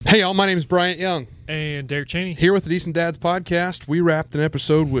Hey, y'all, my name is Bryant Young. And Derek Chaney. Here with the Decent Dads podcast. We wrapped an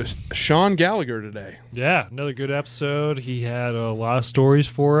episode with Sean Gallagher today. Yeah, another good episode. He had a lot of stories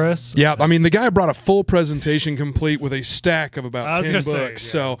for us. Yeah, I mean, the guy brought a full presentation complete with a stack of about 10 books.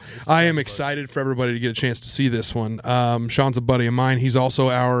 So I am excited for everybody to get a chance to see this one. Sean's a buddy of mine. He's also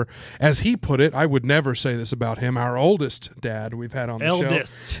our, as he put it, I would never say this about him, our oldest dad we've had on the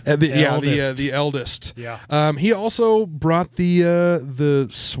Eldest. show. The eldest. Yeah. He also brought the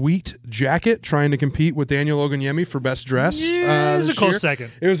sweet jacket, trying to compete with Daniel Oganyemi for best dressed. Yeah, it was a close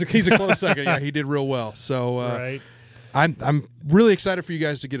second. He's a close second. Yeah, he did real well. So right. I'm really excited for you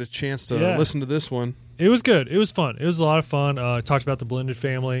guys to get a chance to listen to this one. It was good. It was fun. It was a lot of fun. Talked about the blended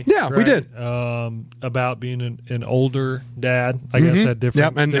family. Yeah, right? we did. About being an older dad, I guess, at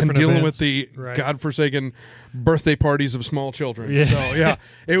different and different dealing events. with the right. godforsaken birthday parties of small children. Yeah. So, yeah,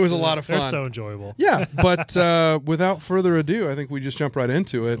 it was a lot of fun. They're so enjoyable. Yeah, but without further ado, I think we just jump right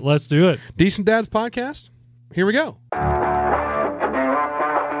into it. Let's do it. Decent Dads podcast. Here we go.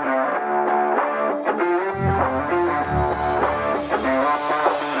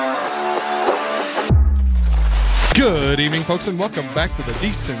 Good evening, folks, and welcome back to the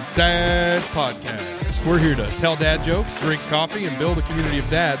Decent Dads podcast. We're here to tell dad jokes, drink coffee, and build a community of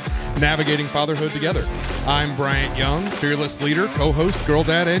dads navigating fatherhood together. I'm Bryant Young, fearless leader, co-host, girl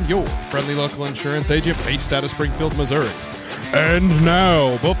dad, and your friendly local insurance agent based out of Springfield, Missouri. And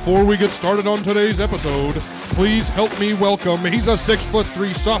now, before we get started on today's episode, please help me welcome, he's a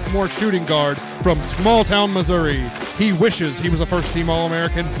 6'3" sophomore shooting guard from small town Missouri. He wishes he was a first-team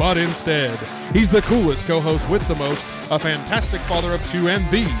All-American, but instead, he's the coolest co-host with the most, a fantastic father of two, and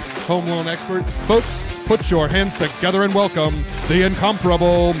the home loan expert. Folks, put your hands together and welcome the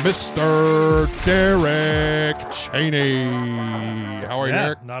incomparable Mr. Derek Chaney. How are you,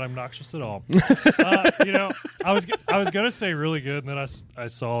 Derek? Not obnoxious at all. I was gonna say really good, and then I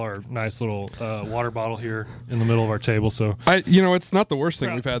saw our nice little water bottle here in the middle of our table. So it's not the worst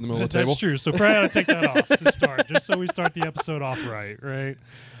thing we've had in the middle of the table. That's true. So probably ought to take that off to start, just so we start the episode off right.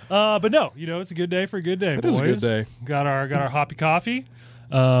 But no, it's a good day for a good day. It boys. is a good day. Got our hoppy coffee,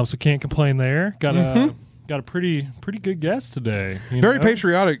 so can't complain there. Got a pretty good guest today. Very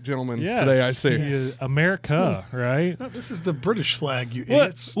patriotic gentleman today, I see. America, right? No, this is the British flag, you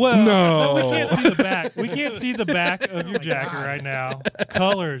idiots. Well, no. We can't see the back. We can't see the back of your jacket right now.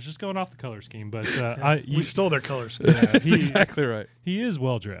 Colors, just going off the color scheme. But we stole their color scheme. That's exactly right. He is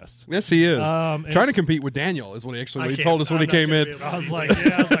well dressed. Yes, he is. Trying to compete with Daniel is what he told us when he came in. I was like,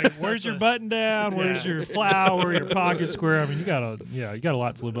 where's your button down? Where's your flower? Your pocket square? I mean, you got a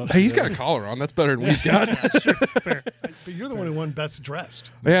lot to live up to. Hey, he's got a collar on. That's better than we've got. That's true. Fair. But you're the one who won best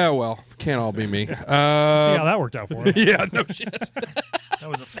dressed. Yeah, well, can't all be me. See how that worked out for him. Yeah, no shit. That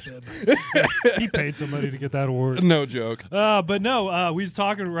was a fib. He paid somebody to get that award. No joke. But no, we was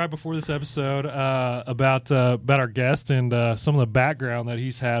talking right before this episode about our guest and some of the background that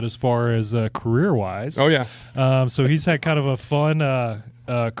he's had as far as career wise. Oh yeah. So he's had kind of a fun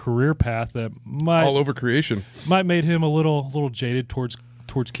career path that might all over creation. Might made him a little jaded towards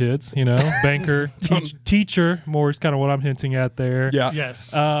kids, banker, teacher, more is kind of what I'm hinting at there. Yeah.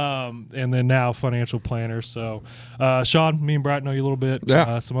 Yes. And then now financial planner. So, Sean, me and Bryant know you a little bit.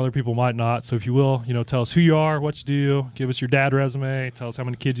 Yeah. Some other people might not. So if you will, tell us who you are, what you do, give us your dad resume, tell us how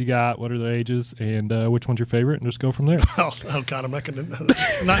many kids you got, what are their ages, and which one's your favorite, and just go from there. Oh God, I'm not going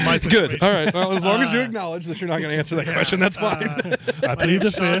to. Not my situation. Good. All right. Well, as long as you acknowledge that you're not going to answer that question, that's fine. I plead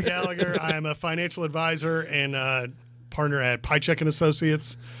the Sean fifth. Gallagher. I am a financial advisor and partner at Piecheck and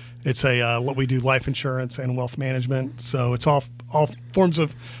Associates. It's we do life insurance and wealth management. So it's all forms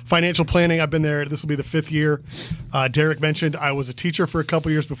of financial planning. I've been there. This will be the 5th year. Derek mentioned I was a teacher for a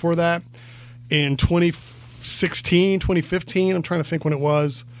couple years before that. In 2016, 2015, I'm trying to think when it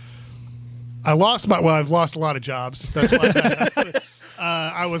was. I've lost a lot of jobs. That's why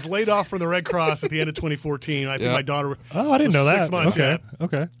I was laid off from the Red Cross at the end of 2014. I think my daughter I didn't know that. 6 months.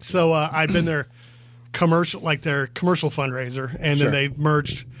 Okay. So I'd been their commercial fundraiser, and then they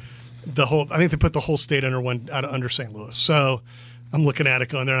merged the whole. I think they put the whole state under St. Louis. So I'm looking at it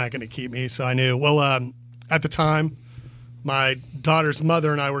going, they're not going to keep me. So I knew. Well, at the time, my daughter's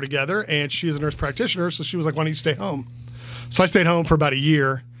mother and I were together, and she is a nurse practitioner. So she was like, "Why don't you stay home?" So I stayed home for about a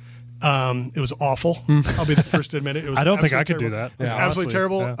year, It was awful. I'll be the first to admit it. It was I don't think I could terrible. do that. It was Yeah, absolutely honestly.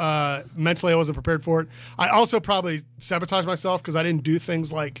 terrible. Yeah. Mentally, I wasn't prepared for it. I also probably sabotaged myself because I didn't do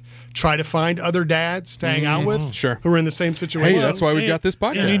things like try to find other dads to hang out with Sure. who were in the same situation. Hey, that's why we Hey, got this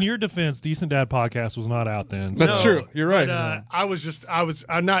podcast. And in your defense, Decent Dad Podcast was not out then. That's so- true. You're right. But,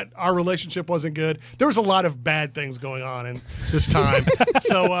 I'm not, our relationship wasn't good. There was a lot of bad things going on in this time.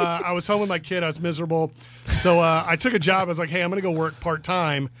 So I was home with my kid. I was miserable. So I took a job. I was like, hey, I'm going to go work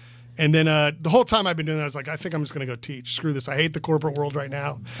part-time. And then the whole time I've been doing that, I was like, I think I'm just going to go teach. Screw this. I hate the corporate world right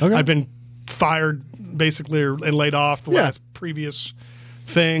now. Okay. I've been fired basically and laid off the last previous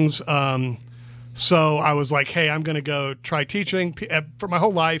things. So I was like, hey, I'm going to go try teaching. For my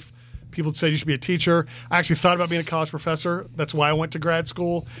whole life, people said you should be a teacher. I actually thought about being a college professor. That's why I went to grad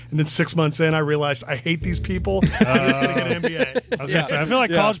school. And then 6 months in, I realized I hate these people. I'm just going to get an MBA. I was gonna say, I feel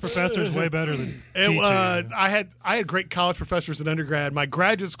like college professor is way better than teaching. I had great college professors in undergrad. My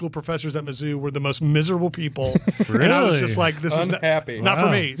graduate school professors at Mizzou were the most miserable people. And I was Really? just like, this Unhappy. is not for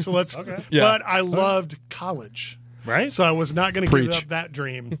Wow. me. So let's. Yeah. But I loved college. Right? So I was not going to give Preach. up that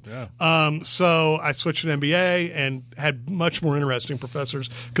dream. Yeah. So I switched to an MBA and had much more interesting professors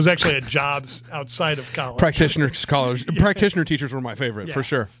because I actually had jobs outside of college. Practitioner teachers were my favorite Yeah. for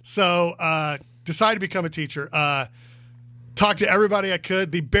sure. So decided to become a teacher. Talked to everybody I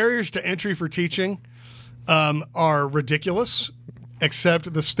could. The barriers to entry for teaching are ridiculous,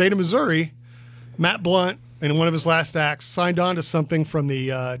 except the state of Missouri, Matt Blunt, in one of his last acts, signed on to something from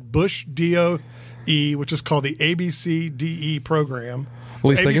the Bush DOE, which is called the ABCDE program. At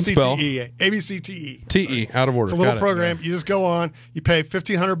least they can spell. ABCTE. TE out of order. It's a little Got it. program. You just go on, you pay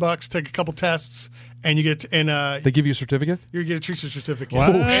 $1,500, take a couple tests, and you get They give you a certificate. you get a teacher certificate.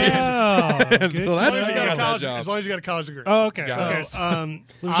 Wow. Oh, shit. Good Well, that's As long as you got a that college, job. as long as you got a college degree. Oh, okay. So, okay.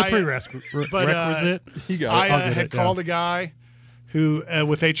 There's a prerequisite. but, requisite. You got I it. I'll get had it, called a guy who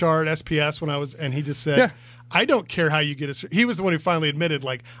with HR at SPS when I was, and he just said, Yeah. I don't care how you get a. He was the one who finally admitted,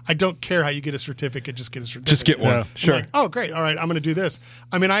 like, I don't care how you get a certificate, just get a certificate. Just get one. Yeah. I'm Sure. like, oh, great. All right, I'm going to do this.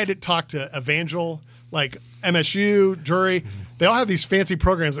 I mean, I had to talk to Evangel, like MSU, Drury. They all have these fancy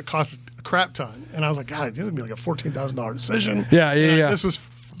programs that cost a crap ton. And I was like, God, this is going to be like a $14,000 decision. Yeah, yeah, yeah. This was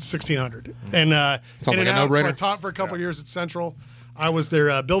 $1,600. And Sounds in like and a out. So I no-brainer. taught for a couple of years at Central. I was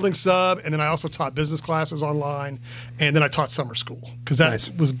their building sub, and then I also taught business classes online, and then I taught summer school because that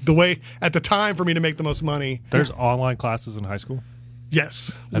Nice. was the way at the time for me to make the most money. There's online classes in high school.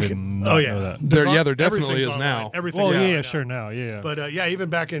 Yes, I did not oh yeah, know that. There Everything's definitely is online. now. Everything. Well, yeah, now. sure, now, yeah. But yeah, even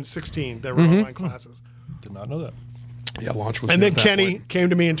back in 16, there were online classes. Did not know that. Yeah, launch was. And good then at that Kenny point. came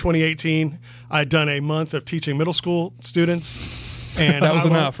to me in 2018. I'd done a month of teaching middle school students. And That was I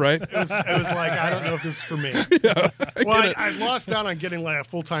enough, right? It was like, I don't know if this is for me. I lost out on getting like a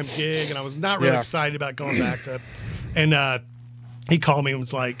full-time gig, and I was not really Yeah. excited about going back to. And he called me and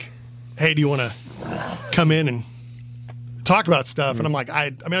was like, hey, do you want to come in and talk about stuff? And I'm like,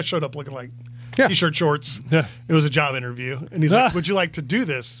 I showed up looking like Yeah. T-shirt, shorts. Yeah. It was a job interview. And he's like, would you like to do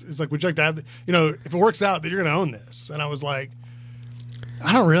this? He's like, would you like to have, if it works out, then you're going to own this. And I was like,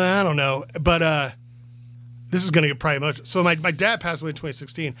 I don't know. But this is going to get probably much. So my dad passed away in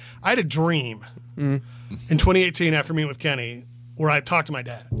 2016. I had a dream in 2018 after meeting with Kenny where I talked to my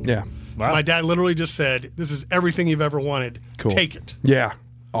dad. Yeah. Wow. My dad literally just said, this is everything you've ever wanted. Cool. Take it. Yeah.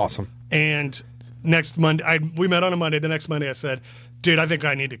 Awesome. And next Monday, we met on a Monday. The next Monday I said, dude, I think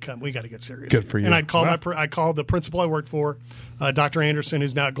I need to come. We got to get serious. Good for you. And I called Wow. I called the principal I worked for, Dr. Anderson,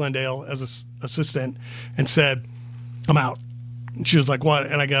 who's now at Glendale as an assistant, and said, I'm out. And she was like, what?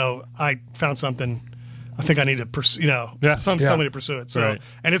 And I go, I found something. I think I need to pursue, somebody to pursue it. So, Right.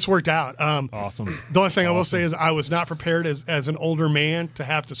 and it's worked out. Awesome. The only thing I will say is I was not prepared as an older man to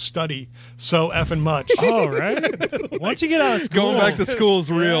have to study so effing much. Oh, right? Once you get out of school. Going back to school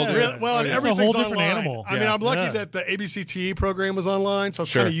is real. Yeah. Well, and It's a everything's whole different online. animal. I mean, Yeah. I'm lucky Yeah. that the ABCTE program was online, so I was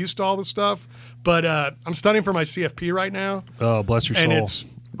Sure. kind of used to all this stuff. But I'm studying for my CFP right now, Oh, bless your soul.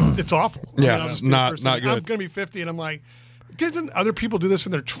 and it's awful. Yeah, I'll it's just be the not- first not thing. I'm good. going to be 50, and I'm like, didn't other people do this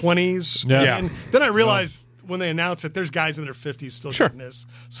in their 20s? Yeah. And then I realized when they announced it, there's guys in their 50s still Sure. getting this.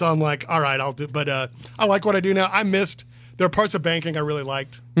 So I'm like, all right, I'll do. But I like what I do now. There are parts of banking I really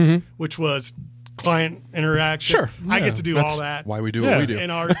liked, which was client interaction. Sure. I get to do That's all that. why we do Yeah. what we do. In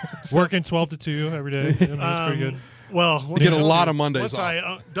our Working 12 to 2 every day. Yeah, that's pretty good. Well, You get a lot of Mondays once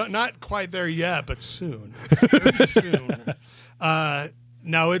off. not quite there yet, but soon. Very soon.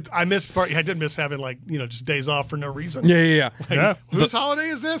 No, I missed part. I did miss having just days off for no reason. Yeah. Yeah. Whose holiday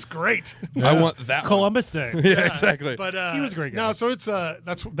is this? Great. I want that one. Columbus Day. Yeah, exactly. But He was a great guy. No, so it's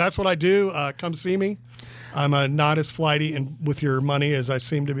that's what I do. Come see me. I'm not as flighty and with your money as I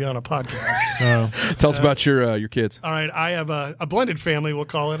seem to be on a podcast. Tell us about your kids. All right, I have a blended family. We'll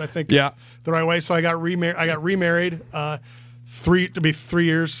call it. I think Yeah. it's the right way. So I got remarried. 3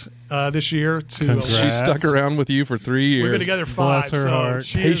 years this year. Congrats. She stuck around with you for 3 years. We've been together 5. Bless her heart.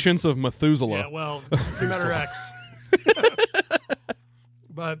 She Patience of Methuselah. Yeah, well, we met her ex.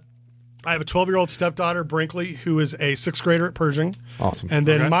 But I have a 12-year-old stepdaughter, Brinkley, who is a 6th grader at Pershing. Awesome. And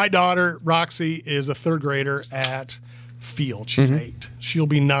then my daughter, Roxy, is a 3rd grader at Field. She's 8. She'll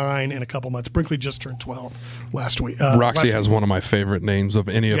be 9 in a couple months. Brinkley just turned 12 last week. Roxy last has one of my favorite names of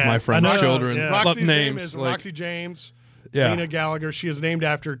any of my friends' I know. children. Yeah. Love Roxy's name names. is like- Roxy James. Yeah. Lena Gallagher. She is named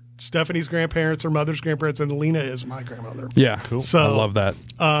after Stephanie's grandparents, her mother's grandparents, and Lena is my grandmother. Yeah, cool. So, I love that.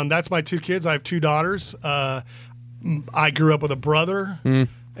 That's my 2 kids. I have 2 daughters. I grew up with a brother, and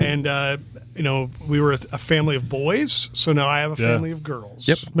we were a family of boys. So now I have a family of girls.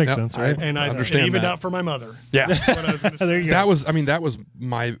 Yep, Makes sense, right? And I understand and evened that. out for my mother. Yeah. That's what I was gonna say. There you go. That was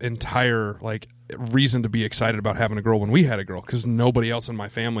my entire reason to be excited about having a girl when we had a girl, because nobody else in my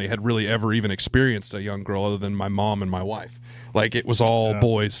family had really ever even experienced a young girl other than my mom and my wife. Like, it was all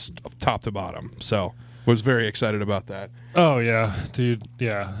boys top to bottom. So was very excited about that. Oh yeah, dude.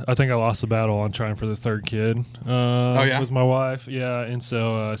 Yeah, I think I lost the battle on trying for the 3rd kid. With my wife. Yeah, and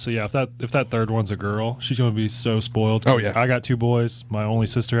so yeah, if that 3rd one's a girl, she's gonna be so spoiled. Oh, yeah. I got 2 boys. My only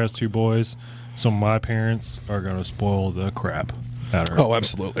sister has 2 boys, so my parents are gonna spoil the crap out of her. Oh,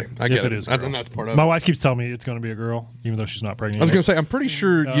 absolutely. I get if it is, I a girl. think that's part of My it. wife keeps telling me it's gonna be a girl, even though she's not pregnant. I was yet. going to say, I'm pretty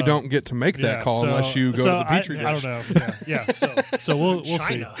sure you don't get to make that Yeah, call so- unless you go so to the petri dish. I don't know. Yeah. So we'll see.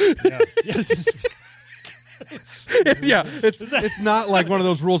 China. Yeah. Yes. Yeah, it's not like one of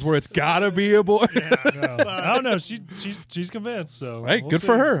those rules where it's got to be a boy. No, I don't know. She's convinced. So Hey, we'll good see.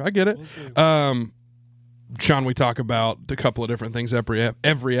 for her. I get it. We'll see. Sean, we talk about a couple of different things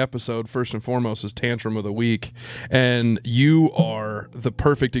every episode. First and foremost is Tantrum of the Week, and you are the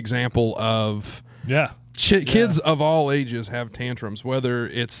perfect example of Yeah. kids of all ages have tantrums, whether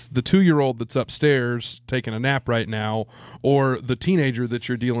it's the 2-year-old that's upstairs taking a nap right now or the teenager that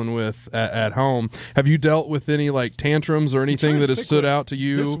you're dealing with at home. Have you dealt with any tantrums or anything that has stood out to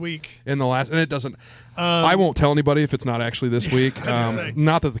you this week in the last? And it doesn't. I won't tell anybody if it's not actually this week. say,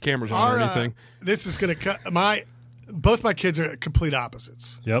 Not that the camera's on or anything. This is going to cut both my kids are complete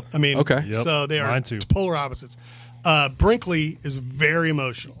opposites. Yep. I mean, Okay. Yep. so they are Mine too. polar opposites. Brinkley is very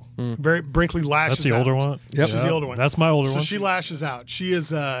emotional. Brinkley lashes. That's the older out. one. Yep. She's the older one. That's my older So one. she lashes out. She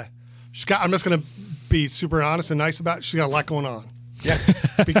is. She's got. I'm just going to be super honest and nice about it. She's got a lot going on. Yeah.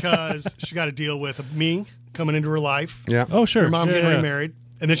 Because she got to deal with me coming into her life. Yeah. Oh sure. Her mom Yeah, getting yeah. remarried,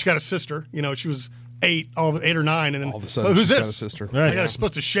 and then she got a sister. She was 8 or 9, and then All of a sudden, who's she's this? got a sister. Right. I got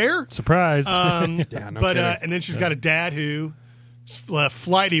supposed to share. Surprise. Yeah, no But kidding. and then she's got a dad who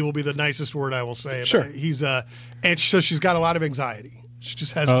flighty will be the nicest word I will say. Sure. He's and so she's got a lot of anxiety. She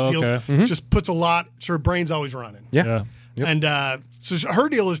just has Oh, deals. okay. Just puts a lot. So her brain's always running. Yeah. yeah. And so her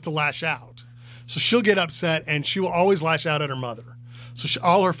deal is to lash out. So she'll get upset and she will always lash out at her mother. So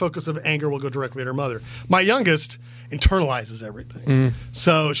all her focus of anger will go directly at her mother. My youngest internalizes everything.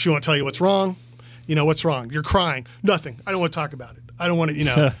 So she won't tell you what's wrong. What's wrong? You're crying. Nothing. I don't want to talk about it. I don't want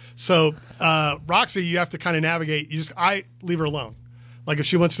to, So Roxy, you have to kind of navigate. I leave her alone. Like if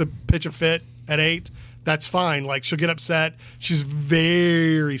she wants to pitch a fit at 8, that's fine. Like she'll get upset. She's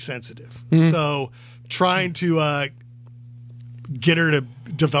very sensitive. So trying to get her to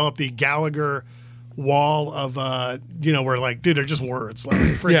develop the Gallagher wall of where dude, they're just words. Like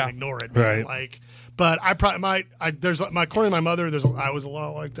freaking ignore it. Man. Right. But I probably according to my mother, I was a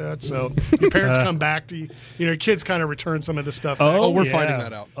lot like that. So your parents come back to you. Your kids kind of return some of the stuff. back. Oh, we're yeah. finding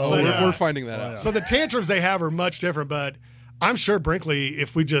that out. We're finding that out. So the tantrums they have are much different, but I'm sure Brinkley,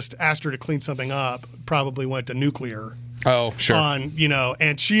 if we just asked her to clean something up, probably went to nuclear Oh, sure. on,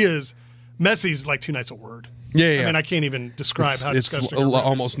 and she is, messy's like too nice a word. Yeah. I mean, I can't even describe how it's disgusting her word is.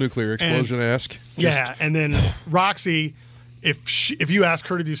 almost nuclear explosion-esque. Yeah, and then Roxy, if you ask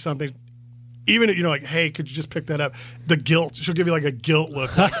her to do something, even hey, could you just pick that up? The guilt, she'll give you like a guilt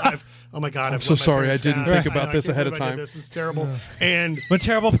look. Like, oh my God, I'm so sorry, I didn't think about I this can't ahead of believe I did time. This is terrible. And I'm a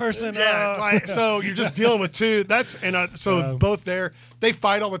terrible person. so you're just dealing with two. Both there, they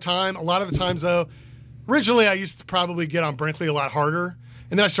fight all the time. A lot of the times, though, originally I used to probably get on Brinkley a lot harder,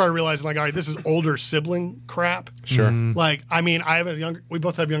 and then I started realizing, all right, this is older sibling crap. Sure. I have we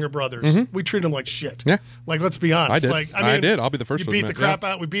both have younger brothers. We treat them like shit. Yeah. Let's be honest. I did. I'll be the first You to beat the admit, crap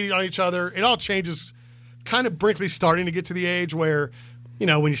out. We beat on each other. It all changes. Kind of Brinkley's starting to get to the age where,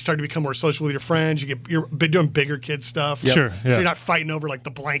 when you start to become more social with your friends, you're doing bigger kid stuff. Sure, So yeah. you're not fighting over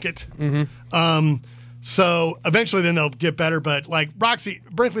the blanket. So eventually then they'll get better. But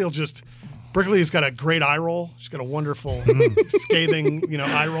Brinkley will just, Brinkley's got a great eye roll. She's got a wonderful, scathing,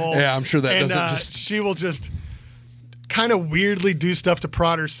 eye roll. Yeah, I'm sure that and, doesn't just. She will just kind of weirdly do stuff to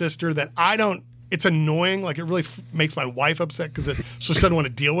prod her sister that I don't. It's annoying. Like, it really makes my wife upset because she just doesn't want to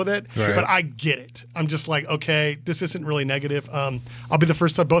deal with it. Right. But I get it. I'm just like, okay, this isn't really negative. I'll be the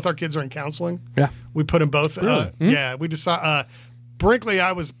first time. Both our kids are in counseling. Yeah. We put them both. Really? Yeah, we decided. Brinkley,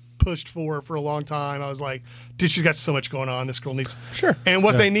 I was pushed for a long time. I was like, dude, she's got so much going on. This girl needs. Sure. And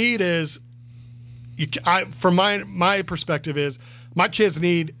what they need is, from my perspective is, my kids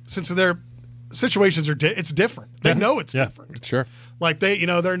need, since their situations are it's different. They know it's different. Sure. Like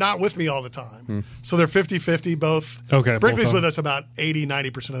they're not with me all the time. So they're 50-50 both. Okay. Brinkley's with us about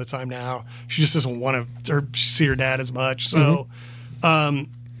 80-90% of the time now. She just doesn't want to see her dad as much. So,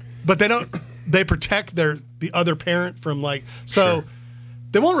 but they protect the other parent from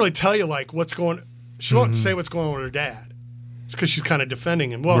they won't really tell you what's going. She won't say what's going on with her dad because she's kind of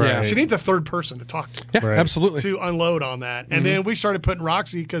defending him. Well, she needs a third person to talk to. Yeah, absolutely. To unload on that. And then we started putting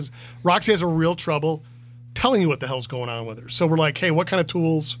Roxy, because Roxy has a real trouble telling you what the hell's going on with her. So we're like, hey, what kind of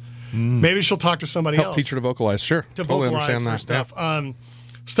tools? Maybe she'll talk to somebody else. Help teach her to vocalize. Sure. To totally vocalize understand her that. stuff. Yeah.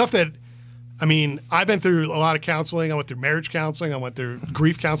 Stuff that, I've been through a lot of counseling. I went through marriage counseling. I went through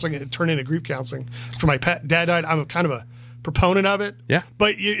grief counseling. It turned into grief counseling. For my dad died, I'm kind of a proponent of it. Yeah.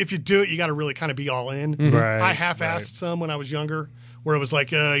 But if you do it, you got to really kind of be all in. Right. I half-assed some when I was younger, where it was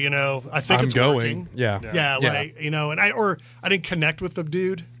like, I think I'm it's going. working. Yeah. And I didn't connect with the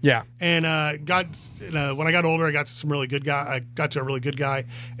dude. Yeah. And when I got older, I got to some really good guy. I got to a really good guy.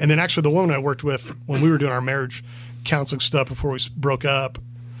 And then actually the woman I worked with when we were doing our marriage counseling stuff before we broke up,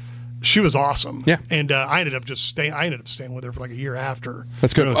 she was awesome. Yeah. And I ended up staying with her for a year after.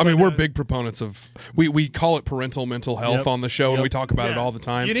 That's good. We're big proponents of, we call it parental mental health on the show, and we talk about it all the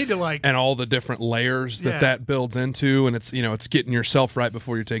time. You need to and all the different layers that builds into, and it's, it's getting yourself right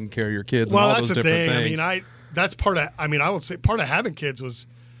before you're taking care of your kids and all those different things. That's part of, I would say part of having kids was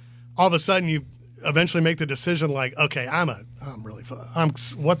all of a sudden you eventually make the decision okay,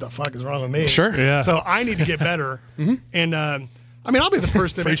 what the fuck is wrong with me? Sure. Yeah. So I need to get better. And, I'll be the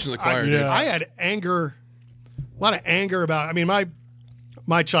first to Preaching to the choir, dude. I had a lot of anger about,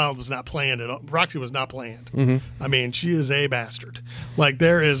 my child was not planned at all. Roxy was not planned. She is a bastard.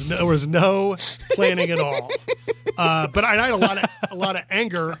 There was no planning at all. But I had a lot of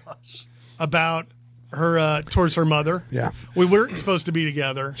anger about her towards her mother. Yeah. We weren't supposed to be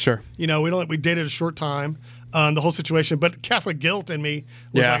together. Sure. We dated a short time. The whole situation, but Catholic guilt in me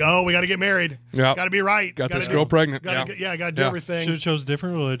was we got to get married. Yeah. Got to be right. Got this girl pregnant. Got to do everything. Should have chose a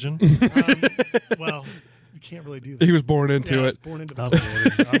different religion. Well, you can't really do that. He was born into it. Born into I'm the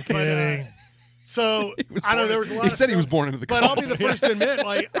kidding. I'm kidding. So I don't know. There was a lot. He said he was born into the cult. But I'll be the first to admit,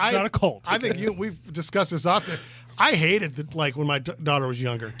 not a cult. I think we've discussed this often. I hated when my daughter was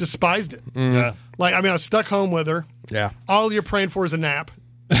younger. Despised it. Yeah. I was stuck home with her. Yeah. All you're praying for is a nap.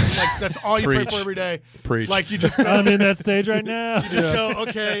 That's all you pray for every day. Preach. You just go, I'm in that stage right now. You just go,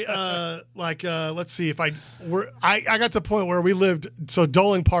 okay, let's see if I got to a point where we lived, so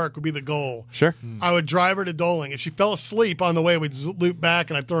Doling Park would be the goal. Sure. I would drive her to Doling. If she fell asleep on the way, we'd loop back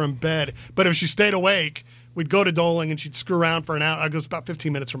and I'd throw her in bed. But if she stayed awake, we'd go to Doling and she'd screw around for an hour. It was about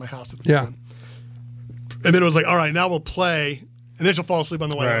 15 minutes from my house at the time. And then it was all right, now we'll play. And then she'll fall asleep on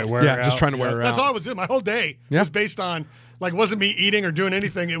the way. Right, just trying to wear her out. That's all I was doing. My whole day was based on, it wasn't me eating or doing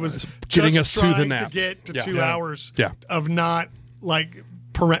anything. It was getting just us to the trying nap. to get to 2 hours of not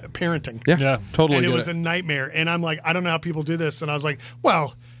parenting. Yeah, totally. And it was a nightmare. And I'm like, I don't know how people do this. And I was like,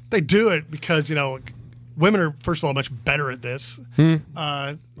 well, they do it because women are first of all much better at this.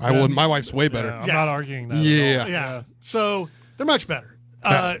 My wife's way better. I'm not arguing that. Yeah. So they're much better.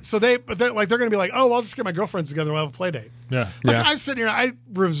 So they're going to be like, oh, well, I'll just get my girlfriends together. We'll have a play date. Yeah. I'm sitting here. I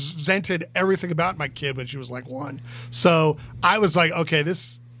resented everything about my kid when she was 1. So I was like, okay,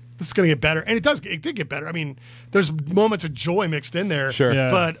 this is going to get better, and it did get better. There's moments of joy mixed in there. Sure. Yeah.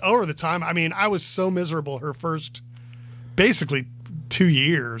 But over the time, I was so miserable her first, basically 2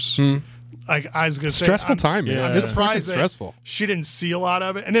 years. I was going to say stressful time. Yeah. I'm surprised that stressful. she didn't see a lot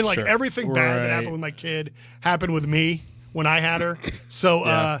of it, and then everything bad that Right. happened with my kid happened with me when I had her. So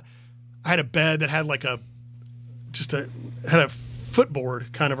I had a bed that had had a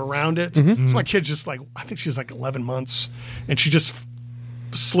footboard kind of around it. So my kid just I think she was 11 months, and she just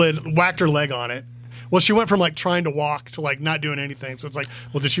whacked her leg on it. Well, she went from trying to walk to not doing anything. So it's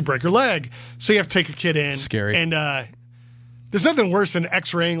well, did she break her leg? So you have to take your kid in. Scary. And there's nothing worse than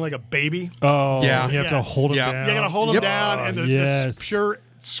x-raying a baby. Oh, Yeah. You have to hold him down. You got to hold him down, and this pure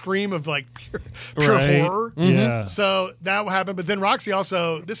scream of pure Right. horror. Yeah. So that happened. But then Roxy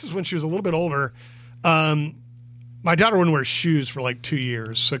also, this is when she was a little bit older. my daughter wouldn't wear shoes for like 2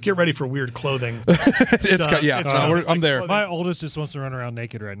 years, so get ready for weird clothing. I'm there. My oldest just wants to run around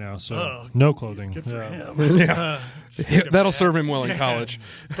naked right now, so no clothing. Good for him. That'll serve him well in college.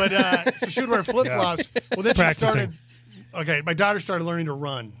 But so she would wear flip flops. Well, then she started. Okay, my daughter started learning to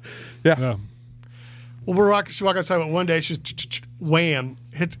run. Yeah. Well, she walked outside, but one day she's wham,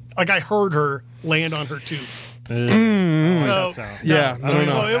 hit, like I heard her land on her tooth. So it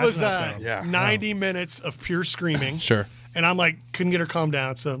was 90 minutes of pure screaming. Sure. And I'm like, couldn't get her calmed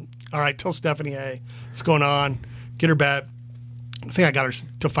down. So, all right, tell Stephanie, hey, what's going on? Get her back. I think I got her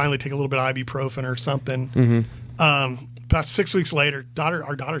to finally take a little bit of ibuprofen or something. Mm-hmm. About 6 weeks later,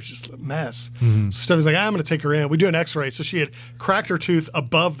 our daughter's just a mess. Mm-hmm. So Stephanie's like, I'm going to take her in. We do an x-ray. So she had cracked her tooth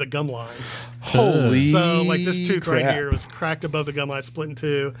above the gum line. Holy So like this tooth crap. right here was cracked above the gum line, split in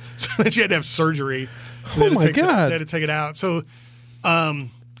two. So then she had to have surgery. Oh my God. They had to take it out. So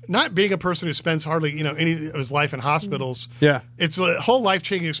not being a person who spends hardly, any of his life in hospitals. Yeah. It's a whole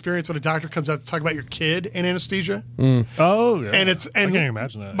life-changing experience when a doctor comes out to talk about your kid in anesthesia. Mm. Oh, yeah. And I can't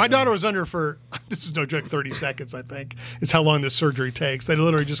imagine that. My daughter was under for, this is no joke, 30 seconds, I think, is how long this surgery takes. They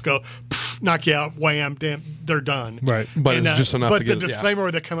literally just go, knock you out, wham, damn, they're done. Right. But it's just enough to get But the disclaimer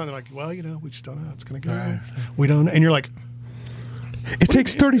where they come out, they're like, well, we just don't know how it's going to go. Right. We don't know. And you're like, it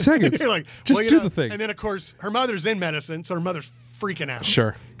takes 30 seconds. You're like, just do the thing. And then, of course, her mother's in medicine, so her mother's freaking out.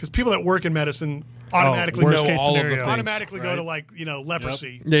 Sure. Because people that work in medicine automatically know case all of the scenario. things. automatically go to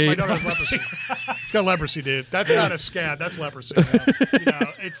leprosy. Yep. Yeah, My daughter has leprosy. She's got leprosy, dude. That's not a scab. That's leprosy.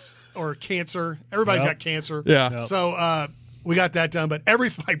 It's or cancer. Everybody's got cancer. Yeah. Yep. So we got that done. But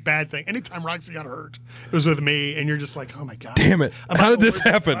every bad thing, anytime Roxy got hurt, it was with me, and you're just like, oh my God, damn it! How did this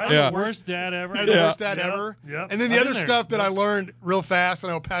happen? The worst dad ever. The worst dad ever. Yep. And then the other stuff that I learned real fast,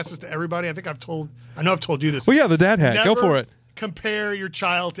 and I will pass this to everybody. I know I've told you this. Well, yeah, the dad hack. Go for it. Compare your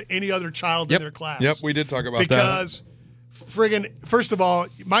child to any other child in their class. Yep, we did talk about because first of all,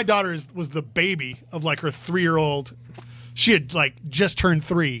 my daughter was the baby of like her 3-year-old. She had like just turned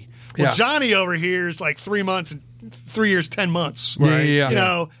 3. Well, Johnny over here is like 3 months and 3 years, 10 months. Right.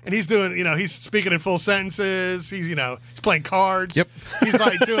 Yeah. And he's doing, he's speaking in full sentences. He's, he's playing cards. Yep. He's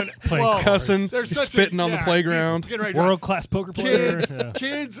like doing cussing. He's spitting on the playground. World-class poker player.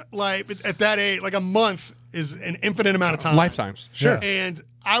 Kids like at that age, like a month is an infinite amount of time. Lifetimes. Sure. And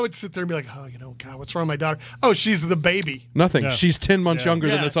I would sit there and be like, oh, God, what's wrong with my daughter? Oh, she's the baby. Nothing. Yeah. She's 10 months younger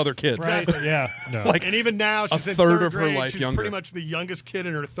than this other kid. Exactly. Yeah. No. Like and even now, she's a in third third of her grade. life she's younger. Pretty much the youngest kid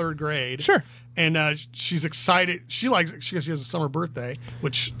in her 3rd grade. Sure. And she's excited. She likes it. She has a summer birthday,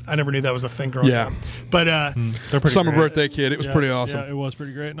 which I never knew that was a thing growing up. But summer birthday kid. It was pretty awesome. Yeah, it was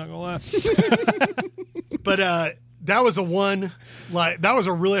pretty great. Not gonna lie. But that was that was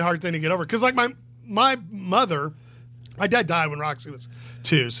a really hard thing to get over because like my mother, my dad died when Roxy was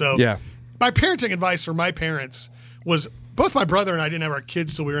 2. So my parenting advice for my parents was both my brother and I didn't have our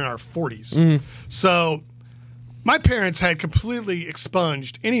kids till we were in our 40s. Mm-hmm. So my parents had completely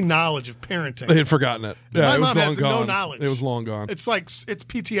expunged any knowledge of parenting. They had forgotten it. Yeah, my it was mom long has gone. no knowledge. It was long gone. It's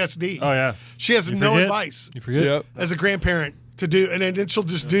PTSD. Oh yeah. She has no advice. You forget. As a grandparent to do, and then she'll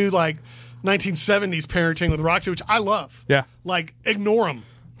just do like 1970s parenting with Roxy, which I love. Yeah. Like ignore them.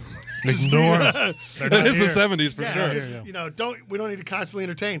 Ignore them. It is the 70s for sure. Just, we don't need to constantly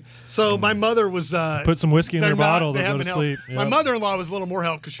entertain. So my mother was put some whiskey in their bottle to go to sleep. Yep. My mother-in-law was a little more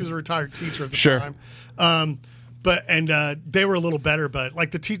help because she was a retired teacher at the Sure. time. But they were a little better, but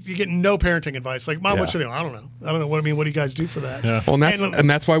like you get no parenting advice. Like, Mom, what should I do? I don't know. What do you guys do for that? Yeah. Well, and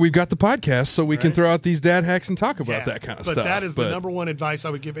that's why we've got the podcast, so we can throw out these dad hacks and talk about that kind of stuff. But that is the number one advice I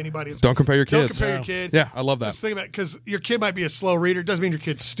would give anybody. Don't compare your kids. Don't compare your kid. Yeah, I love that. Just think about because your kid might be a slow reader. Doesn't mean your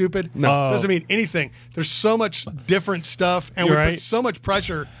kid's stupid. No. Doesn't mean anything. There's so much different stuff, and we put so much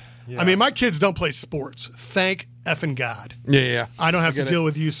pressure. Yeah. I mean, my kids don't play sports. Thank effing God. Yeah. I don't have to deal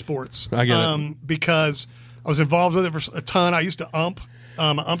with youth sports. I get it. Because I was involved with it for a ton. I used to ump.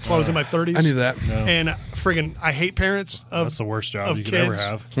 I umped till I was in my 30s. I knew that. No. And friggin', I hate parents of That's the worst job you kids. could ever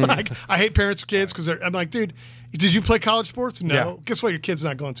have. Like, I hate parents of kids because I'm like, dude, did you play college sports? No. Yeah. Guess what? Your kid's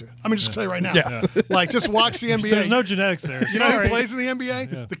not going to. I'm going to just tell you right now. Yeah. Like, just watch the NBA. There's no genetics there. You know who plays in the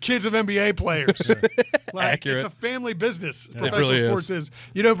NBA? Yeah. The kids of NBA players. Like, Accurate. It's a family business. It Professional really sports is.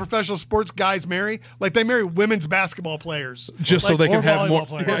 You know who professional sports guys marry? Like, they marry women's basketball players. Just so they can have more.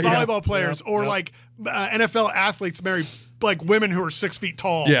 Volleyball players. Or like NFL athletes marry like women who are 6 feet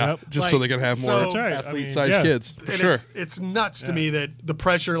tall. Yeah, just so they can have more right. athlete-sized kids. For sure. It's nuts to me that the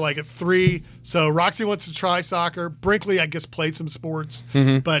pressure, like at 3. So Roxy wants to try soccer. Brinkley, I guess, played some sports,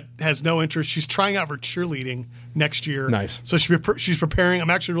 but has no interest. She's trying out for cheerleading next year. Nice. So she's preparing. I'm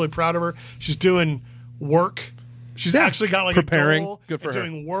actually really proud of her. She's doing work She's actually got like preparing. a goal. Good for and her.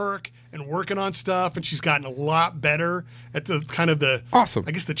 Doing work and working on stuff, and she's gotten a lot better at the kind of the awesome.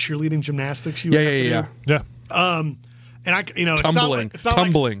 I guess the cheerleading gymnastics. You would have to do. And I, you know, tumbling. It's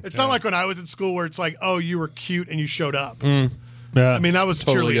not like when I was in school where it's like, oh, you were cute and you showed up. Yeah. I mean, that was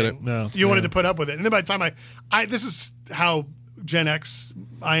Totally cheerleading. No. You wanted to put up with it, and then by the time I this is how Gen X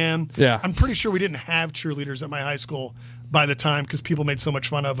I am. Yeah. I'm pretty sure we didn't have cheerleaders at my high school by the time because people made so much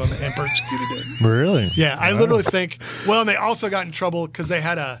fun of them and persecuted it. Really? Yeah, I literally think. Well, and they also got in trouble because they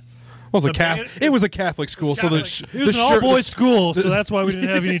had a. It was a Catholic school, so Catholic. It was an all-boys school, so that's why we didn't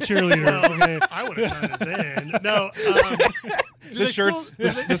have any cheerleaders. Well, I would have done it then. No,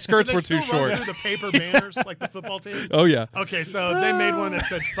 the skirts were too short. The paper banners like the football team. Oh yeah. Okay, so they made one that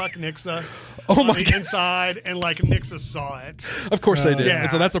said "fuck Nixa" on the inside, and like Nixa saw it. Of course they did. Yeah.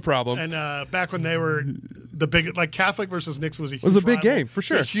 And so that's a problem. And back when they were the big, like Catholic versus Nixa was a big game for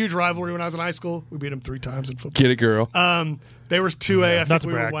sure. It was a huge rivalry when I was in high school. We beat them 3 times in football. Get it, girl. They were 2A. I think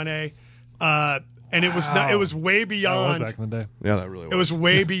we brag. were 1A. And it was not. It was way beyond. That was back in the day. Yeah, that really was. It was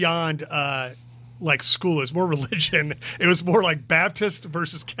way beyond like school. It was more religion. It was more like Baptist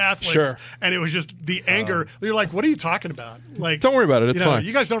versus Catholics. Sure. And it was just the anger. You're like, what are you talking about? Like, don't worry about it. It's fine.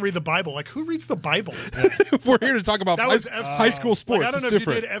 You guys don't read the Bible. Like, who reads the Bible? If we're here to talk about high school sports, like, I don't know it's if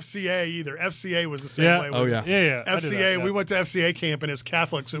different. you did FCA either. FCA was the same way. Oh yeah. Yeah. FCA. We went to FCA camp, and as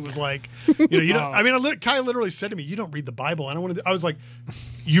Catholics, it was like, you don't. I mean, Kai literally said to me, "You don't read the Bible." I don't want to. I was like,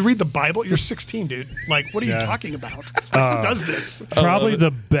 "You read the Bible? You're 16, dude. Like, what are you talking about? Like, who does this?" Probably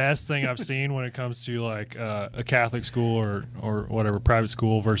the best thing I've seen when it comes to like a Catholic school or whatever private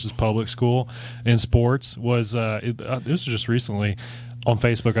school versus public school in sports was this was just recently on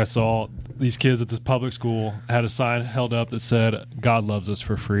Facebook. I saw these kids at this public school had a sign held up that said "God loves us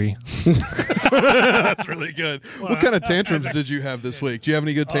for free." That's really good. What kind of tantrums did you have this week? Do you have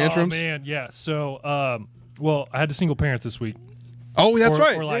any good tantrums? Oh man, yeah. So, well, I had a single parent this week. Oh, that's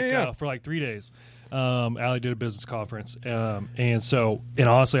right. For like 3 days. Allie did a business conference, and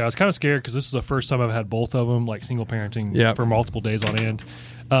honestly, I was kind of scared because this is the first time I've had both of them like single parenting for multiple days on end,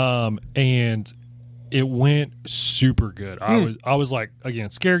 and it went super good. I was like, again,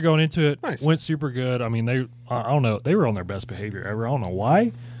 scared going into it. Nice. Went super good. I mean, I don't know, they were on their best behavior ever. I don't know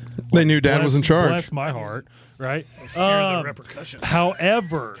why. They knew Dad was in charge. Bless my heart, right? Fear the repercussions.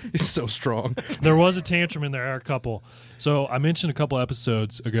 However, he's so strong. There was a tantrum in there, a couple. So I mentioned a couple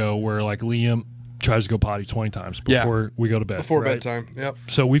episodes ago where like Liam tries to go potty 20 times before we go to bed. Before right? bedtime. Yep.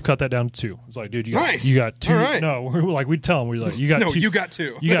 So we've cut that down to 2. It's like, dude, you got 2. All right. No, we're like we'd tell him, we're like, you got 2. You got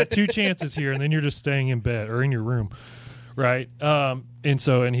 2. You got 2 chances here, and then you're just staying in bed or in your room, right?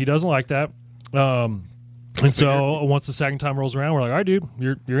 And he doesn't like that. And so once the second time rolls around, we're like, all right, dude,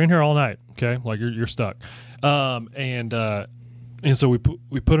 you're in here all night, okay? Like you're stuck. And so we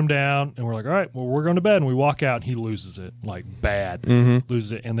put him down, and we're like, all right, well, we're going to bed. And we walk out, and he loses it, like bad.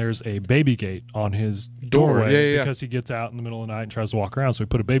 Loses it. And there's a baby gate on his doorway because he gets out in the middle of the night and tries to walk around. So we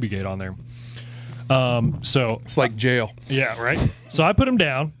put a baby gate on there. So it's like jail. Yeah, right? So I put him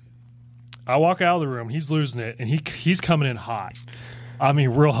down. I walk out of the room. He's losing it, and he's coming in hot. I mean,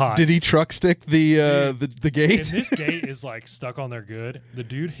 real hot. Did he truck stick the gate? And this gate is like stuck on there good. The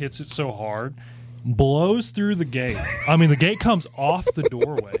dude hits it so hard, blows through the gate. I mean, the gate comes off the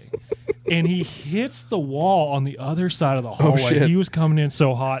doorway, and he hits the wall on the other side of the hallway. Oh, shit. He was coming in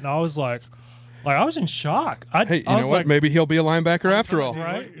so hot, and I was like I was in shock. Hey, you know what? Like, maybe he'll be a linebacker after all.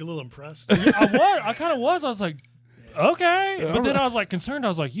 Right? You're a little impressed. I kind of was. I was like, okay. But then I was like concerned. I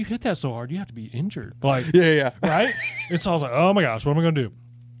was like, you hit that so hard, you have to be injured. Like, yeah. Right? And so I was like, oh my gosh, what am I going to do?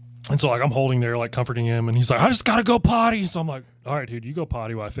 And so like I'm holding there, like comforting him, and he's like, I just got to go potty. So I'm like, all right, dude, you go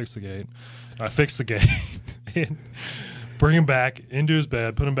potty while I fix the gate. I fix the gate and bring him back into his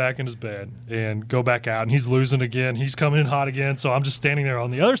bed, put him back in his bed, and go back out. And he's losing again. He's coming in hot again. So I'm just standing there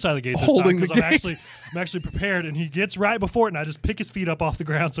on the other side of the gate this holding time the because gate. I'm actually prepared. And he gets right before it, and I just pick his feet up off the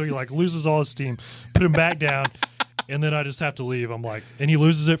ground so he like loses all his steam, put him back down, and then I just have to leave. I'm like, and he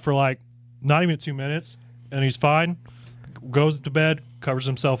loses it for like not even 2 minutes, and he's fine. Goes to bed, covers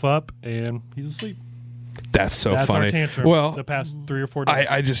himself up, and he's asleep. That's so That's funny. Our tantrum well, the past 3 or 4 days.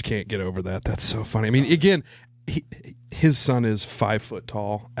 I just can't get over that. That's so funny. I mean, again, his son is 5 foot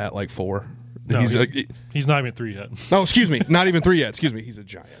tall at like 4. No, he's not even 3 yet. Oh, excuse me, not even 3 yet. Excuse me, he's a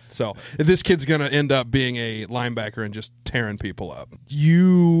giant. So this kid's gonna end up being a linebacker and just tearing people up.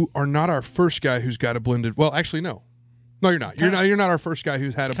 You are not our first guy who's got a blended. Well, actually, no, you're not. You're not our first guy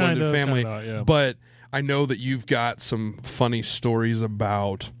who's had a blended family. Yeah. But I know that you've got some funny stories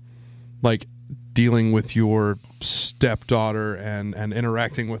about like dealing with your stepdaughter and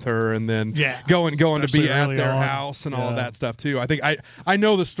interacting with her, and then going to be at their house and all of that stuff too. I think I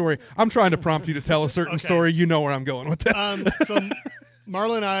know the story. I'm trying to prompt you to tell a certain story. You know where I'm going with this. So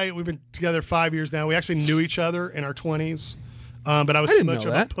Marla and I, we've been together 5 years now. We actually knew each other in our 20s. But I was too much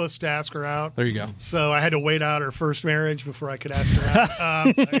of a puss to ask her out. There you go. So I had to wait out her first marriage before I could ask her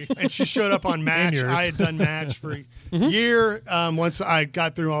out. And she showed up on Match. I had done Match for a year. Once I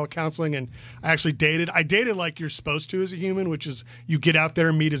got through all the counseling, and I actually dated. I dated like you're supposed to as a human, which is you get out there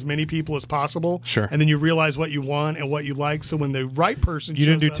and meet as many people as possible. Sure. And then you realize what you want and what you like. So when the right person You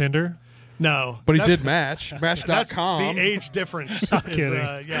didn't do up, Tinder? No. But he did Match. Match.com. That's the age difference.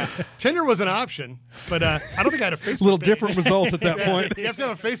 Kidding. Tinder was an option, but I don't think I had a Facebook Little page. different results at that point. You have to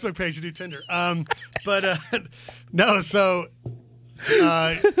have a Facebook page to do Tinder. No, so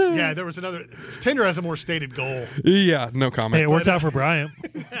there was another. Tinder has a more stated goal. Yeah, no comment. Hey, it worked out for Bryant.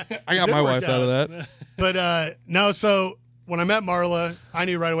 I got my wife out of that. But no, so when I met Marla, I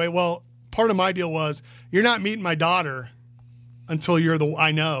knew right away, well, part of my deal was you're not meeting my daughter until you're the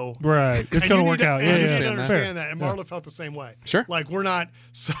I know. Right. It's going to work out. Yeah, you Yeah, need to yeah. understand that. And Marla felt the same way. Sure. Like, we're not.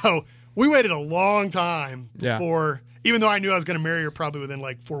 So we waited a long time before, even though I knew I was going to marry her probably within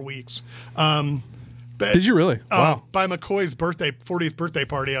like 4 weeks. But, Did you really? Wow. By McCoy's 40th birthday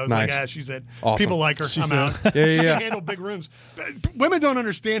party, I was like, she's it. Awesome. People like her. I'm out. Yeah, She yeah. can handle big rooms. But women don't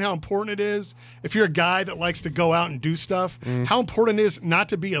understand how important it is if you're a guy that likes to go out and do stuff, how important it is not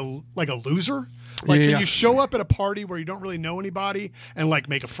to be a loser. Like, can you show up at a party where you don't really know anybody and like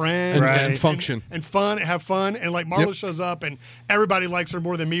make a friend and function and have fun, and like Marla shows up and everybody likes her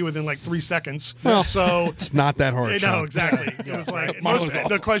more than me within like 3 seconds. Well, so it's not that hard. No, Sean. exactly. It was like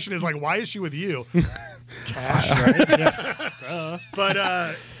the question is like, why is she with you? Cash, right?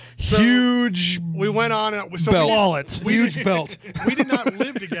 But so huge. We went on. Wallet. Huge belt. We did not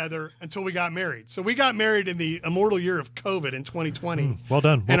live together until we got married. So we got married in the immortal year of COVID in 2020. Well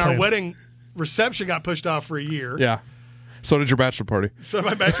done. And our wedding reception got pushed off for a year. Yeah. So did your bachelor party. So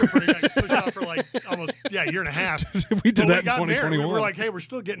my bachelor party got pushed off for like almost a year and a half. We did that in got 2021. Married. We were like, hey, we're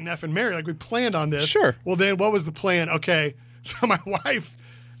still getting effing married. Like, we planned on this. Sure. Well, then what was the plan? Okay, so my wife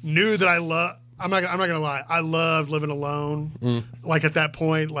knew that I'm not gonna lie. I loved living alone. Like, at that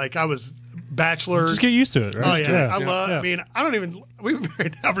point, like, I was bachelor. Just get used to it, right? Oh yeah, I mean, I don't even. We've been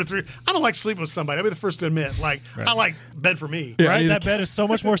married now for 3. I don't like sleeping with somebody. I'll be the first to admit. Like, I like bed for me. Yeah, right? That bed is so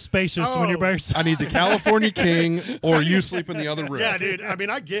much more spacious when you're by yourself. I need the California King, or you sleep in the other room. Yeah, dude. I mean,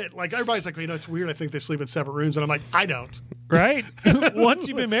 I get, like, everybody's like, it's weird. I think they sleep in separate rooms, and I'm like, I don't. Right? Once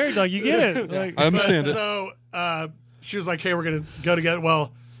you've been married, like, you get it. Like, I understand it. So she was like, hey, we're gonna go together.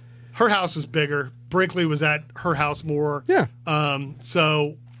 Well, her house was bigger. Brinkley was at her house more. Yeah.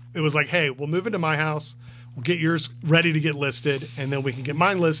 So it was like, hey, we'll move into my house. We'll get yours ready to get listed, and then we can get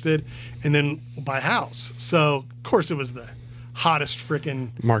mine listed, and then we'll buy a house. So, of course, it was the hottest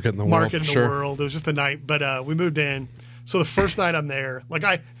freaking market in the world. It was just a night, but we moved in. So the first night I'm there,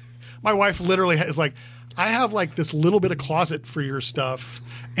 like, my wife literally is like, I have like this little bit of closet for your stuff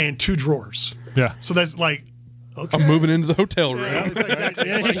and 2 drawers. yeah. So that's like, okay. I'm moving into the hotel room. Yeah, exactly.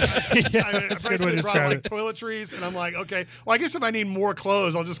 That's a good way to brought describe like it. toiletries, and I'm like, okay, well, I guess if I need more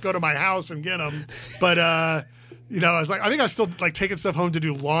clothes, I'll just go to my house and get them. But I was like, I think I was still like taking stuff home to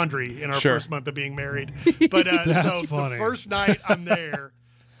do laundry in our first month of being married. But so funny. the first night I'm there,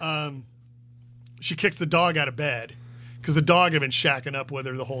 she kicks the dog out of bed because the dog had been shacking up with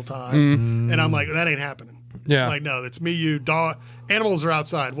her the whole time, and I'm like, that ain't happening. Yeah, like, no, it's me, you, dog. Animals are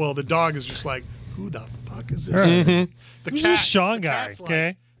outside. Well, the dog is just like, who the fuck is this? The Who's cat, this Sean guy? cat's Okay.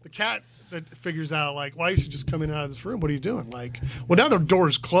 Like, the cat that figures out, like, why is she just coming out of this room? What are you doing? Like, well, now the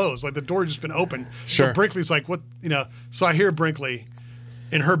door's closed. Like, the door just been open. Sure. So Brinkley's like, what, so I hear Brinkley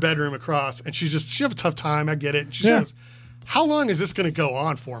in her bedroom across, and she have a tough time. I get it. And she says, how long is this going to go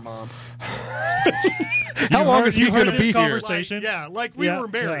on for, Mom? How long is he going to be here? Conversation? Like we were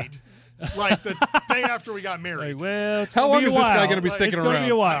married. Like the day after we got married. Like, well, it's how long is this guy going to be sticking it's around? It's going to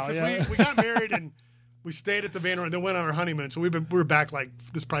be a while. Because we got married and we stayed at the Van and then went on our honeymoon. So we were back like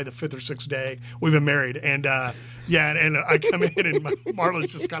this is probably the 5th or 6th day we've been married. And and I come in and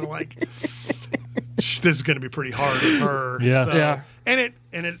Marla's just kind of like, this is going to be pretty hard for her. Yeah. So, Yeah.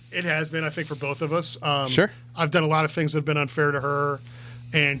 And it has been, I think, for both of us. Sure. I've done a lot of things that have been unfair to her,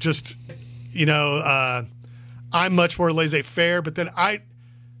 and just I'm much more laissez-faire. But then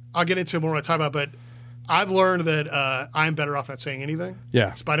I'll get into it more when I talk about. But I've learned that I'm better off not saying anything.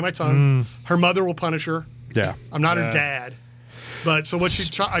 Yeah. Biting my tongue. Her mother will punish her. Yeah. I'm not her dad. But so what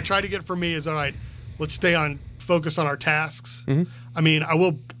I try to get from me is, all right, let's focus on our tasks. I mean, I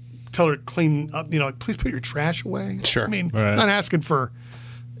will tell her to clean up, please put your trash away. Sure. I mean, Right. not asking for,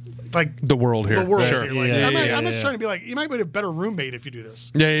 like The world here. The world Sure. here. Like, Yeah, I'm just trying to be like, you might be a better roommate if you do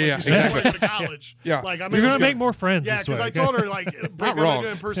this. Yeah, yeah, Like, yeah, you exactly. go to college. Yeah. Like, I'm You're gonna just make more friends. Yeah, this because way. I told her like, I'm wrong. gonna do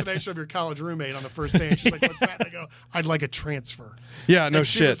an impersonation of your college roommate on the first day, and she's like, "What's that?" And I go, "I'd like a transfer." Yeah, no and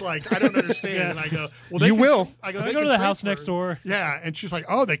she shit. was like, "I don't understand." Yeah. And I go, "Well, they You can- will. I go, Can I they go can to the house transfer. next door. Yeah, and she's like,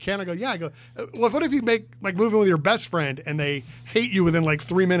 "Oh, they can." I go, "Yeah." I go, "Well, what if you make like move in with your best friend and they hate you within like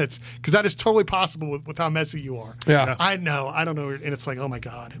 3 minutes? Because that is totally possible with how messy you are." Yeah. I know, and it's like, oh my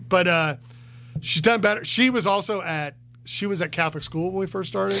god. But she's done better. She was at Catholic school when we first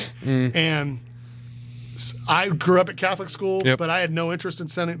started, and I grew up at Catholic school, Yep. but I had no interest in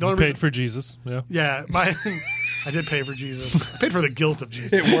sending. The only Paid reason, for Jesus. Yeah. yeah, I did pay for Jesus. I paid for the guilt of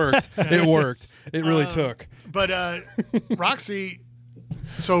Jesus. It worked. It worked. It really took. But Roxy,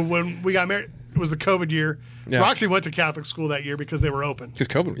 so when we got married, it was the COVID year. Yeah. Roxy went to Catholic school that year because they were open. Because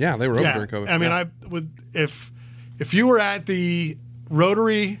COVID. Yeah, they were open during COVID. I mean, yeah. I would if you were at the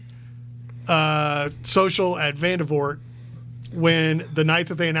Rotary social at Vandevort when the night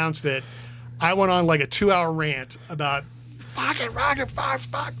that they announced it, I went on like a 2-hour rant about fucking rocket fuck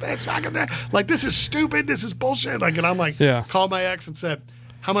this, fucking that. Like, this is stupid, this is bullshit. Like, and I'm like, Yeah. called my ex and said,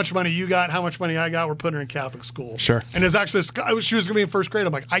 how much money you got, how much money I got, we're putting her in Catholic school. Sure. And there's actually she was gonna be in first grade.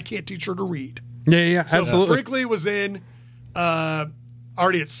 I'm like, I can't teach her to read. Yeah, So absolutely. Brinkley was in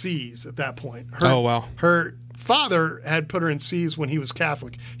already at C's at that point. Oh, wow. Her father had put her in C's when he was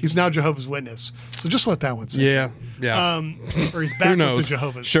Catholic. He's now Jehovah's Witness. So just let that one sit. Yeah, yeah. Or he's back with knows? the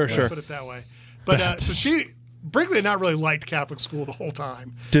Jehovah's. Sure, Let's sure. put it that way. But so Brinkley had not really liked Catholic school the whole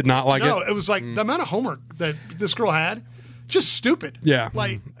time. Did not like No, it. it was like the amount of homework that this girl had, just stupid. Yeah.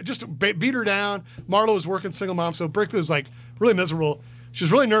 Like, just beat her down. Marla was working single mom, so Brinkley was like really miserable. She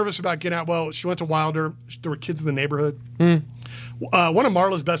was really nervous about getting out. Well, she went to Wilder. There were kids in the neighborhood. One of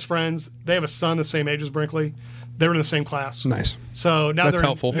Marla's best friends, they have a son the same age as Brinkley. They were in the same class. Nice. So now That's they're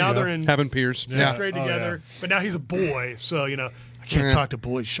helpful. Now they're in Having peers. sixth Yeah. grade Oh, together. yeah. But now he's a boy, so I can't talk to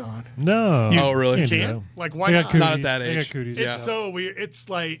boys, Sean. No. Oh, really? Can't do Can't? that. Like, why They got not? cooties. Not at that They got age. cooties. It's Yeah. so weird. It's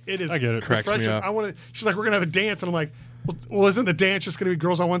like it is. I get it. Cracks me refreshing. up. She's like, we're gonna have a dance, and I'm like, well, isn't the dance just gonna be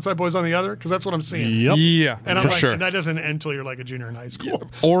girls on one side, boys on the other? Because that's what I'm seeing. Yep. Yeah, And I'm for like, sure. and that doesn't end until you're like a junior in high school.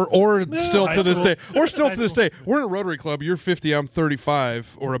 Or still high to this school. day. Or still High to this school. day. We're in a Rotary Club. You're 50. I'm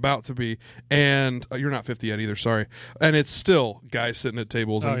 35 or about to be. And you're not 50 yet either. Sorry. And it's still guys sitting at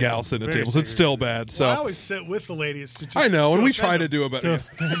tables and Oh, yeah. gals sitting at Very tables. It's still bad. So Well, I always sit with the ladies. To just, I know. And we try offend to them. do a better.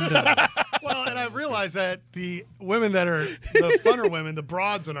 Well, and I realized that the women that are the funner women, the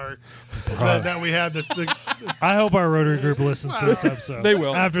broads in our that we had I hope our Rotary group listens to this episode. They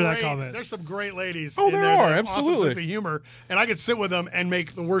will. After that great- comment. There's some great ladies. Oh, in there there are, that have awesome absolutely. sense of humor, and I could sit with them and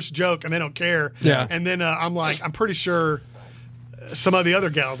make the worst joke, and they don't care. Yeah. And then I'm like, I'm pretty sure some of the other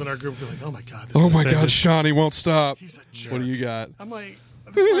gals in our group were like, oh my god, this Oh guy's my offended. God, Sean, he won't stop. He's a jerk. What do you got? I'm like,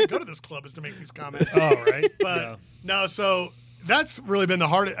 this is why I go to this club is to make these comments. Oh, right. But Yeah. no, so that's really been the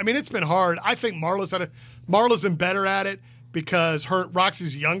hardest. I mean, it's been hard. I think Marla's been better at it because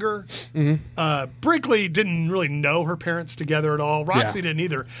Roxy's younger. Brinkley didn't really know her parents together at all. Roxy Yeah. didn't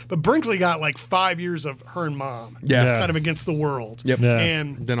either. But Brinkley got like 5 years of her and mom. Yeah. Yeah. Kind of against the world. Yep. Yeah.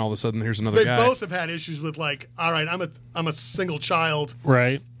 And Then all of a sudden, here's another they guy. both have had issues with like, all right, I'm a single child.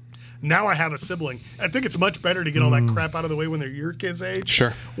 Right. Now I have a sibling. I think it's much better to get all that crap out of the way when they're your kid's age.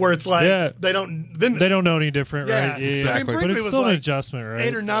 Sure. Where it's like Yeah. they don't know any different, Yeah, right? exactly. But Brinkley it's was still an like adjustment, right?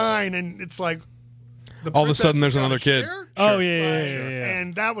 8 or 9, and it's like the All of a sudden, princess there's has another got a kid. share? Oh, Sure. yeah.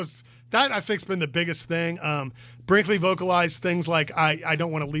 And that I think's been the biggest thing. Brinkley vocalized things like I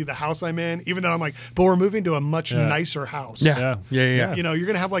don't want to leave the house I'm in, even though I'm like, but we're moving to a much Yeah. nicer house. Yeah. Yeah. You know, you're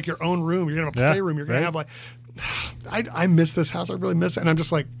gonna have like your own room, you're gonna have a Yeah, playroom, you're gonna right. have like I miss this house, I really miss it. And I'm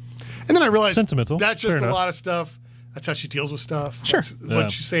just like, and then I realized Sentimental. that's just Fair a enough. lot of stuff. That's how she deals with stuff. Sure. That's Yeah.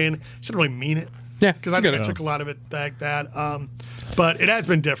 what she's saying. She didn't really mean it. Yeah, Because I I get think I it. took a lot of it like that. But it has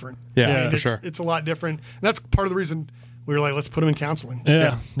been different. Yeah, I mean, for it's, sure. It's a lot different. And that's part of the reason we were like, let's put him in counseling.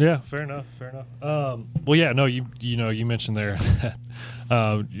 Yeah. Fair enough. Well, yeah. No, you mentioned there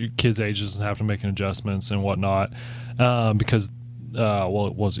that your kids' ages and have to make adjustments and whatnot because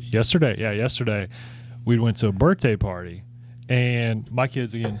was it yesterday? Yeah, yesterday we went to a birthday party and my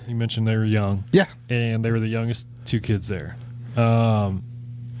kids again. You mentioned they were young. Yeah. and they were the youngest 2 kids there.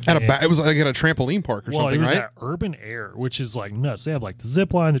 It was like at a trampoline park or Well, something, it was right? at Urban Air, which is like nuts. They have like the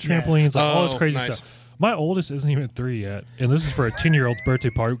zip line, the trampolines, like all this Oh, crazy nice. stuff. My oldest isn't even 3 yet, and this is for a 10-year-old's birthday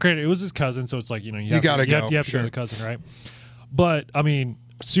party. Granted, it was his cousin, so it's like you have gotta to, you have go, to go to the cousin, right? But I mean,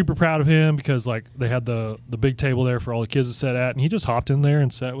 super proud of him because like they had the big table there for all the kids to sit at, and he just hopped in there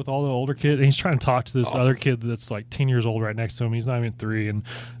and sat with all the older kids, and he's trying to talk to this other kid that's like 10 years old right next to him. He's not even 3, and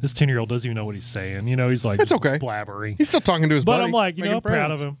this 10-year-old doesn't even know what he's saying. He's like, it's okay, blabbery. He's still talking to his buddy. But I'm like, I'm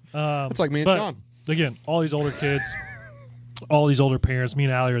proud of friends. him. It's like me and Sean. Again, all these older kids, all these older parents. Me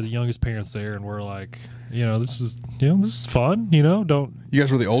and Allie are the youngest parents there, and we're like, this is fun. Don't. You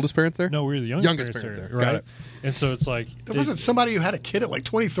guys were the oldest parents there? No, we were the youngest parents there. Right? Got it. And so it's like There wasn't somebody who had a kid at like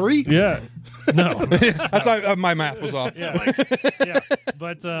 23. Yeah. No. That's why my math was off. Yeah.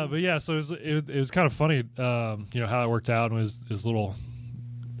 But yeah. So it was kind of funny. How it worked out, and it was a little.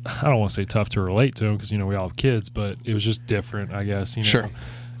 I don't want to say tough to relate to him because we all have kids, but it was just different, I guess. Sure.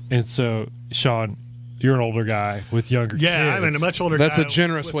 And so, Sean, you're an older guy with younger kids. Yeah, I'm a much older That's guy. a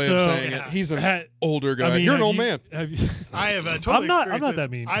generous way of saying it. He's an older guy. You're an old man. I have a totally I'm not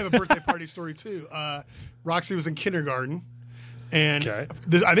that mean. I have a birthday party story, too. Roxy was in kindergarten, and Okay.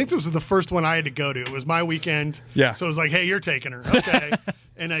 I think this was the first one I had to go to. It was my weekend. Yeah. So it was like, hey, you're taking her. Okay.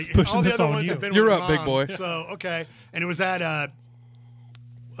 And Pushing all the this other on ones you. have been You're with up, big mom. boy. So, okay. And it was at,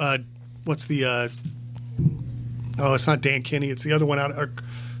 what's the, it's not Dan Kinney. It's the other one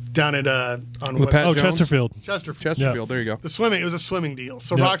down at, on The Pat Jones? Chesterfield. Chesterfield. There you go. It was a swimming deal.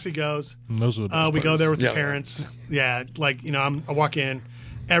 So Yep. Roxy goes. And those are the best We go parties. there with Yep. the parents. Yeah, I walk in.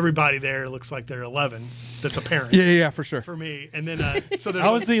 Everybody there looks like they're 11. That's a parent. Yeah, for sure. For me, and then so there's. I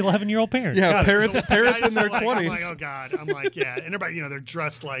was the 11-year-old parent. Yeah, God, parents so in guys their are like, 20s. I'm like, oh God. I'm like, yeah, and everybody, they're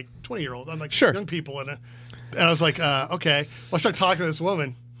dressed like 20-year-olds. I'm like, Sure. young people, and I was like, okay. Well, I started talking to this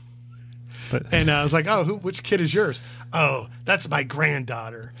woman, and I was like, oh, which kid is yours? Oh, that's my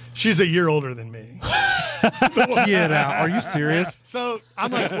granddaughter. She's a year older than me. Get out. Are you serious? So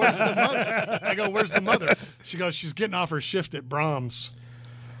I'm like, where's the mother? I go, where's the mother? She goes, she's getting off her shift at Brahms.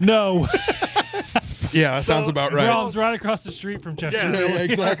 No. Yeah, that sounds about right. Brahms right across the street from Chesterfield. Yeah,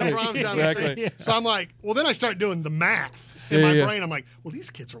 exactly. Brahms down the Exactly. street. So I'm like, well, then I start doing the math in my Yeah. brain. I'm like, well, these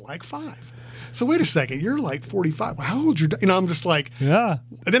kids are like 5. So wait a second, you're like 45. Well, how old your? I'm just like, Yeah.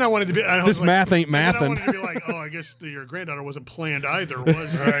 and then I wanted to be. I was This like, math ain't and then I mathin'. wanted to be like, oh, I guess your granddaughter wasn't planned either, was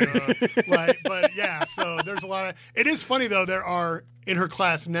right? But yeah. So there's a lot of. It is funny though. There are in her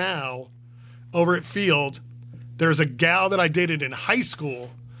class now, over at Field. There's a gal that I dated in high school.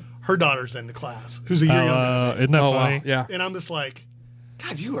 Her daughter's in the class, who's a year younger than me. Isn't that Oh, funny? wow. Yeah. And I'm just like,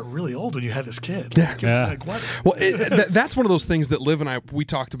 God, you were really old when you had this kid. Yeah. Like, Yeah. like what? Well, that's one of those things that Liv and we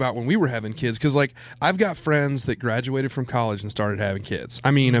talked about when we were having kids. Because, I've got friends that graduated from college and started having kids. I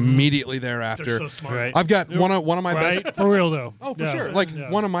mean, immediately thereafter. They're so smart. Right. I've got one of my Right? best. For real, though. Oh, for Yeah. sure.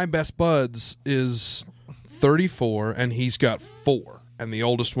 Yeah. One of my best buds is 34, and he's got 4. And the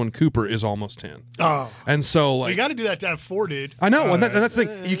oldest one, Cooper, is almost 10. Oh, And so, you got to do that to have 4, dude. I know, and that's the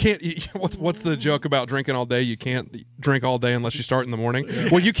thing. You can't. What's the joke about drinking all day? You can't drink all day unless you start in the morning.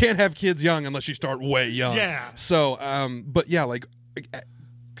 Well, you can't have kids young unless you start way young. Yeah. So, but yeah,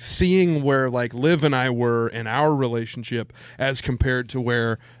 seeing where Liv and I were in our relationship as compared to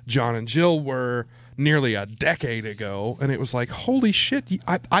where John and Jill were nearly a decade ago, and it was like, holy shit!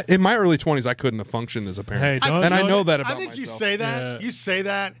 I in my early 20s, I couldn't have functioned as a parent, Hey, don't- and I don't- know that about I think myself. you say that. Yeah. You say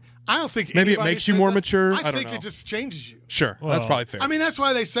that. I don't think Maybe it anybody makes you says more that. mature. I I don't think know. it just changes you. Sure, that's Well, probably fair. I mean, that's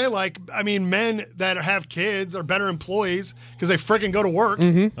why they say men that have kids are better employees because they freaking go to work.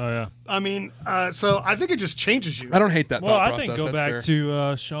 Mm-hmm. Oh, yeah. I mean, so I think it just changes you. I don't hate that Well, thought I process. think go That's back fair.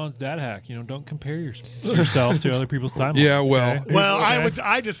 to Sean's dad hack. Don't compare yourself to other people's timelines. Yeah, well. okay? Well, Okay.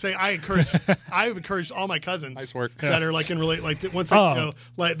 I just say I've encouraged all my cousins Nice work. that are once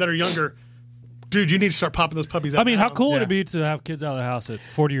they that are younger. Dude, you need to start popping those puppies out. I mean, how now. cool would Yeah. it be to have kids out of the house at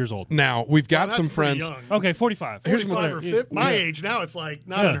 40 years old? Now we've got Well, some that's pretty friends. young. Okay, 45. 45 or 50. My Yeah. age now, it's like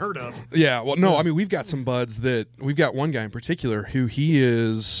not Yeah. unheard of. Yeah, well, no, I mean we've got some buds that we've got one guy in particular who he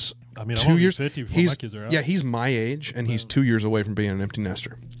is. I mean, I 2 wanna be years. 50 before he's my kids are out. yeah, he's my age, and he's 2 years away from being an empty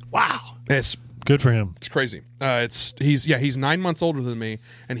nester. Wow. It's Good for him. crazy. He's 9 months older than me,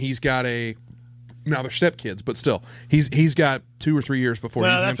 and he's got now they're stepkids, but still, he's got 2 or 3 years before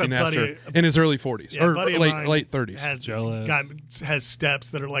Well, he's an that's empty a buddy- nester in his early 40s Yeah, or a buddy of mine late 30s. Has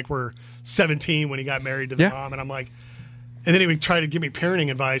steps that are like we're 17 when he got married to the Yeah. mom, and I'm like, and then he would try to give me parenting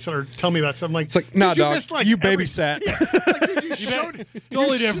advice or tell me about something. I'm like, It's like, nah, dude, you dog, missed, like, you every- babysat. Yeah, it's like, dude, you showed,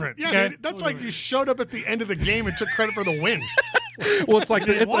 Totally you different, Yeah, okay? dude, that's like you showed up at the end of the game and took credit for the win. Well, it's like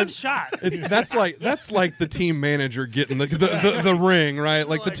it's one shot. That's like the team manager getting the ring, right?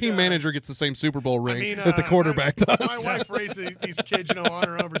 Like the Like, team manager gets the same Super Bowl ring that the quarterback my does. wife raised these kids, on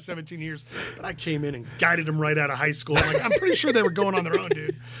her own for 17 years, but I came in and guided them right out of high school. I'm pretty sure they were going on their own,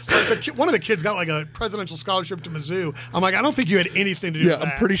 dude. Like one of the kids got like a presidential scholarship to Mizzou. I'm like, I don't think you had anything to do with that.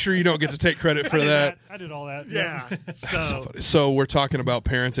 I'm pretty sure you don't get to take credit for that. I did all that. Yeah. So we're talking about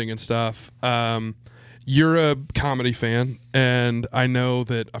parenting and stuff. You're a comedy fan, and I know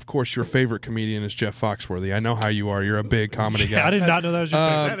that, of course, your favorite comedian is Jeff Foxworthy. I know how you are. You're a big comedy guy. I did not know that was your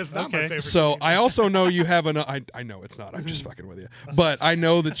favorite. That is not my favorite. So I also know you have I know it's not. I'm just fucking with you. But I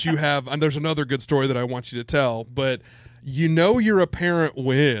know that you have, and there's another good story that I want you to tell, but you're a parent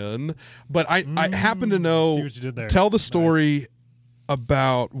when, but I happen to know, See what you did there. tell the story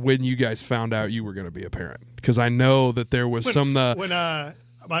about when you guys found out you were going to be a parent. Because I know that there was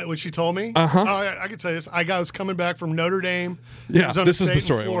when she told me, I can tell you this. I was coming back from Notre Dame. Yeah, Arizona this is State the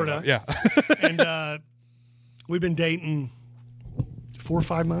story. in Florida. Yeah. And we've been dating 4 or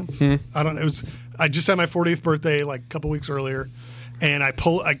 5 months. Mm-hmm. I don't know. I just had my 40th birthday like a couple weeks earlier, and I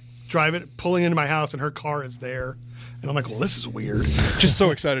drive it, pulling into my house, and her car is there. And I'm like, well, this is weird. Just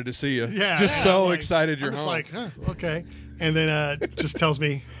so excited to see you. Yeah. Just so excited you're I'm just home. like, okay. And then just tells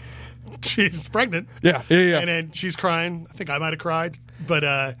me she's pregnant. Yeah. And then she's crying. I think I might have cried, but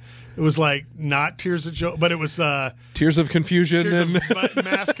it was like not tears of joy, but it was tears of confusion tears and of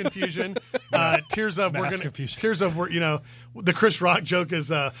mass confusion. Tears of confusion. Tears of the Chris Rock joke is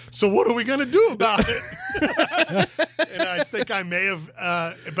so what are we gonna do about it? And I think I may have,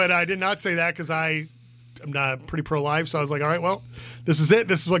 but I did not say that because I'm not pretty pro-life, so I was like, all right, well, this is it.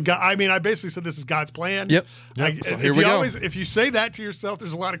 This is what God. I mean, I basically said this is God's plan. Yep. So here we go. If you say that to yourself,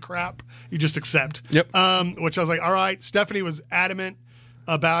 there's a lot of crap you just accept. Yep. Which I was like, all right. Stephanie was adamant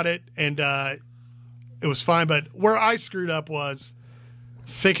about it, and it was fine. But where I screwed up was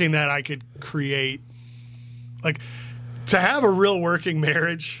thinking that I could create, like, to have a real working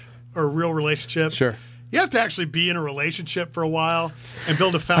marriage or a real relationship. Sure. You have to actually be in a relationship for a while and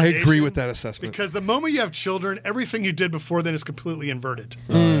build a I foundation. agree with that assessment. Because the moment you have children, everything you did before then is completely inverted.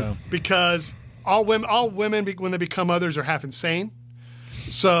 Yeah. Because all women, when they become mothers, are half insane.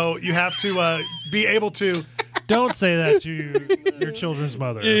 So you have to be able to. Don't say that to your children's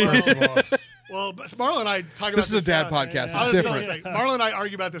mother. First of all. Well, Marla and I talk about This is a dad now. podcast. I It's was different. saying, Marla and I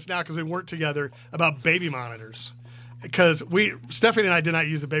argue about this now because we weren't together about baby monitors. Because Stephanie and I did not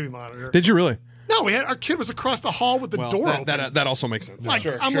use a baby monitor. Did you really? No, our kid was across the hall with the door open. That also makes sense. Like,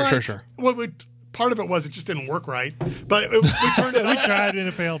 Sure. Well, part of it was it just didn't work right, but we turned it on. We tried and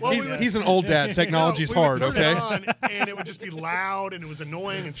it failed. Well, He's an old dad. Technology's we would hard, turn okay? it on, and it would just be loud, and it was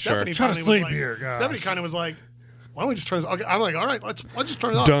annoying. And Sure. Stephanie Trying to finally sleep was like, here, gosh. Stephanie kind of was like, "Why don't we just turn this?" I'm like, "All right, let's just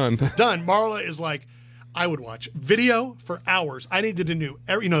turn it on." Done. Marla is like, I would watch video for hours. I needed to know,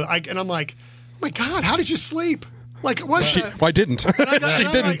 and I'm like, "Oh my God, how did you sleep?" Like, what? Why didn't? She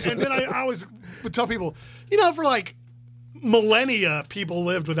didn't. And then I always would tell people, for like millennia, people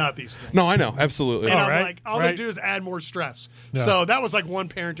lived without these things. No, I know. Absolutely. And All I'm right, like, all right. they do is add more stress. Yeah. So that was like one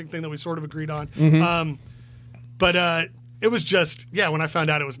parenting thing that we sort of agreed on. Mm-hmm. But it was just, when I found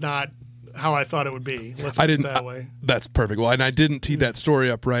out it was not how I thought it would be. Let's put it that way. That's perfect. Well, and I didn't tee that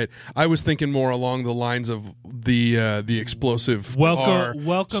story up right. I was thinking more along the lines of the explosive Welcome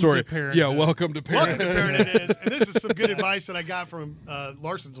story. to parenthood. Yeah, welcome to Welcome to parenthood. Parenthood is, and this is some good advice that I got from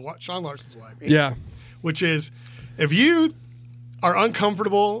Sean Larson's wife. Yeah. Which is, if you are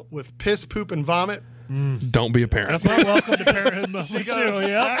uncomfortable with piss, poop, and vomit, Don't be a parent. That's my welcome to parenthood moment she too. goes,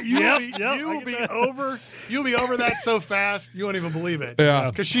 Yep. you'll be over that so fast you won't even believe it. Yeah.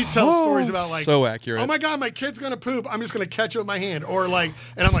 Because she tells stories about like, so accurate. oh my God, my kid's gonna poop. I'm just gonna catch it with my hand, or like,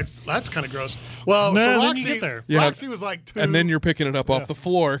 and I'm like, that's kind of gross. Well, No, so then you Roxy, get there. Yeah. Roxy was like 2, and then you're picking it up off the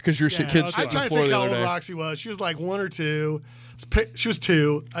floor because your kid I'm shit on trying the to floor think the how other old day. Roxy was. She was like 1 or 2. She was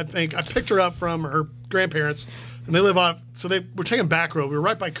 2, I think. I picked her up from her grandparents, and they live on. So they were taking back road. We were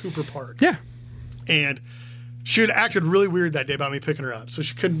right by Cooper Park. Yeah. And she had acted really weird that day about me picking her up. So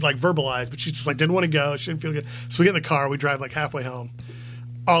she couldn't like verbalize, but she just like didn't want to go. She didn't feel good. So we get in the car. We drive like halfway home.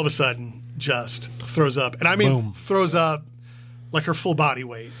 All of a sudden, just throws up. And I mean, Boom. throws up like her full body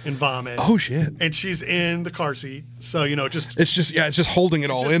weight and vomit. Oh shit. And she's in the car seat. So, just It's just holding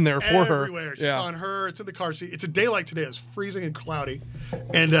it all just in there for her. everywhere. It's Yeah. on her. It's in the car seat. It's a day like today. It's freezing and cloudy.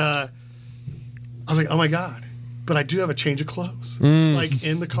 And I was like, oh my God. But I do have a change of clothes, like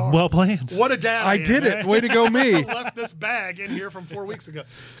in the car. Well planned. What a dad I am, did man. it. Way to go, me. I left this bag in here from 4 weeks ago.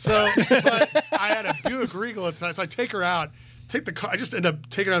 So, but I had a Buick Regal at the time, so I take her out, take the car. I just end up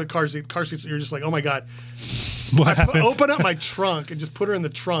taking her out of the car seat. Car seats, you're just like, oh my God. What happened? Open up my trunk and just put her in the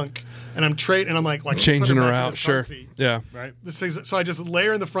trunk, and I'm like Changing put her back in out. the Sure. front seat. Yeah. Right. This thing's, so I just lay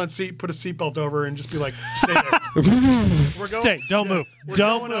her in the front seat, put a seatbelt over her, and just be like, stay there. We're Stay. Don't move. We're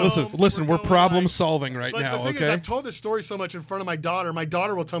Don't going move. home. Listen, we're going problem like- solving right But now, the thing is, okay? I've told this story so much in front of my daughter. My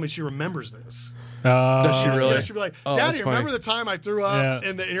daughter will tell me she remembers this. Does she really? Yeah, she'll be like, Oh, that's Daddy, funny. remember the time I threw up? Yeah.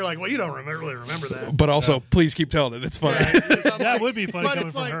 And you're like, well, you don't really remember that. But also, please keep telling it. It's funny. That would be funny But coming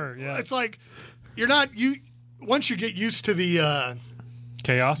it's from like, her. Yeah. It's like, once you get used to the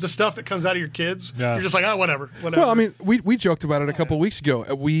Chaos. stuff that comes out of your kids, Yeah. you're just like, oh, whatever. Well, I mean, we joked about it a couple weeks ago.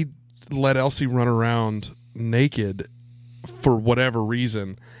 We let Elsie run around naked for whatever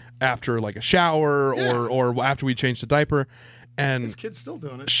reason after like a shower or after we changed the diaper, and this kid's still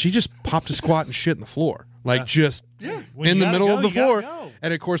doing it. she just popped a squat and shit in the floor, like just When in you the gotta middle go, of the you gotta floor. go.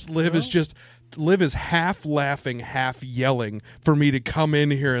 And of course, Liv is half laughing, half yelling for me to come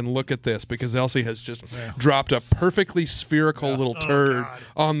in here and look at this because Elsie has just dropped a perfectly spherical little turd God.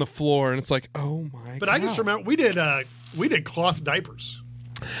 on the floor, and it's like, oh my! But God. I just remember we did cloth diapers.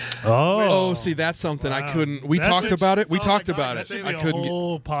 Oh, see, that's something I couldn't. We That's talked just- about it. We oh talked my God, about that's it. even I a couldn't.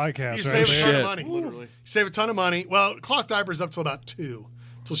 whole podcast You right save a there. ton shit. of money. Literally. Save a ton of money. Well, cloth diapers up till about 2,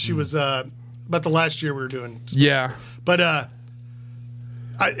 till she was about the last year we were doing. Yeah. But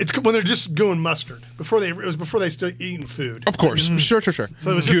it's when they're just goo and mustard. It was before they started eating food. Of course. Sure. So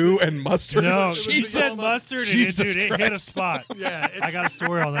it was Goo and mustard. No, was she just said yellow mustard, and Jesus it hit a Christ. spot. Yeah, I got a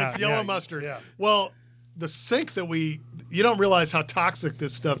story on that. It's yellow Yeah. mustard. Yeah. Well, the sink that you don't realize how toxic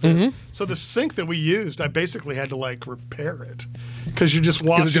this stuff is. Mm-hmm. So the sink that we used, I basically had to like repair it because you're just Because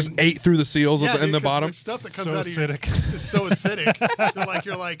washing. it just ate through the seals Yeah, in dude, the 'cause bottom. The stuff that comes So out of your acidic. is so acidic.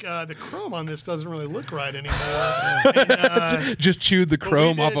 you're like the chrome on this doesn't really look right anymore. And, Just chewed the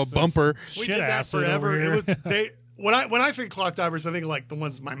chrome did off a some- bumper. we Shit did that acid forever. over It was, when I think cloth diapers, I think like the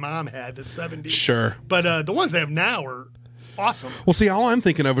ones my mom had, the 70s. Sure. But the ones they have now are awesome. Well, see, all I'm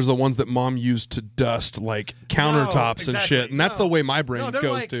thinking of is the ones that Mom used to dust like countertops No, and exactly. shit, and that's No. the way my brain No, they're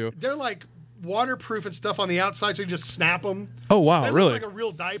goes like, to. They're like waterproof and stuff on the outside, so you just snap them. Oh wow, They really? look like a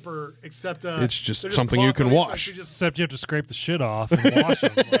real diaper, except It's just they're something you cloth can on the inside, wash. so you just- Except you have to scrape the shit off and wash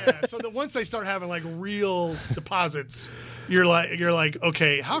them. yeah, so that once they start having like real deposits, you're like,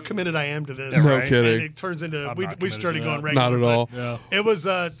 okay, how committed I am to this? No Right. kidding. And it turns into I'm we not we committed started to going that. regular. Not at but all. Yeah. It was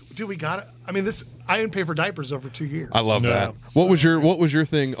dude, we got it. I mean, I didn't pay for diapers over 2 years. I love No. that. What was your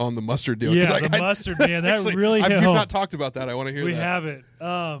thing on the mustard deal? 'Cause Yeah, the mustard, man, that's that actually- really hit You've home. not talked about that. I want to hear We that. have it.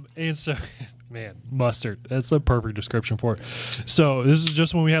 And so, man, mustard. That's a perfect description for it. So this is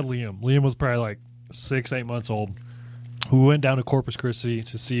just when we had Liam. Liam was probably like 6-8 months old. We went down to Corpus Christi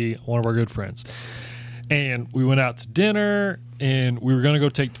to see one of our good friends. And we went out to dinner, and we were going to go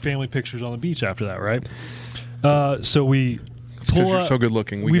take family pictures on the beach after that, right? So we It's 'cause pull you're up- so good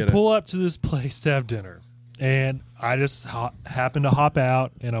looking. We get it. pull up to this place to have dinner, and I just happen to hop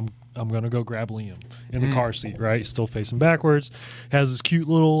out, and I'm gonna go grab Liam in the car seat. Right, still facing backwards, has this cute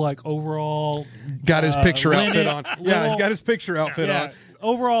little like overall. Got his picture linen- outfit on. Yeah, little- he's got his picture outfit yeah, on.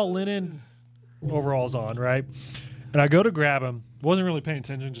 overall linen overalls on. Right, and I go to grab him. Wasn't really paying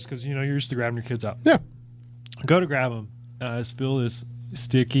attention just because you're used to grabbing your kids out. Yeah. I go to grab him, and I just feel this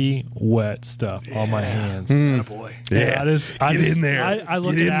sticky, wet stuff on my hands. Oh, boy. Yeah. I Get just- in there. I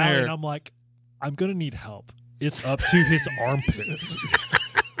look Get at in Allie there. and I'm like, I'm gonna need help. It's up to his armpits,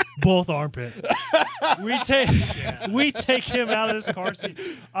 both armpits. We take him out of this car seat.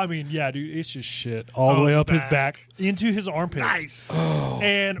 I mean, yeah, dude, it's just shit all the way his up his back. back into his armpits. Nice.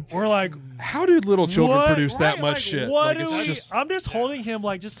 And we're like, How do little children what? produce that Right, much like, shit? What Like, do it's we? just- I'm just holding him,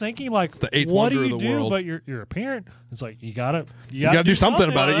 like, just thinking, like, the eighth what do wonder you of the do? world. But you're a parent. It's like you gotta do something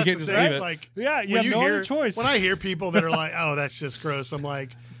about it. You That's can't the just thing. leave It's it. like, Yeah, you when have no other choice. When I hear people that are like, "Oh, that's just gross," I'm like,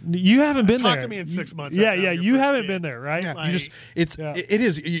 You haven't been Talk there. to me in 6 months Yeah, after yeah. your You first haven't kid. been there, right? Yeah, Like- you just it's Yeah. it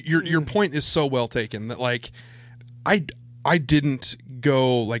is your point is so well taken that like I didn't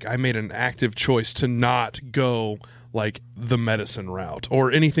go like I made an active choice to not go like the medicine route or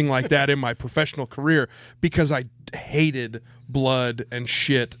anything like that in my professional career because I hated blood and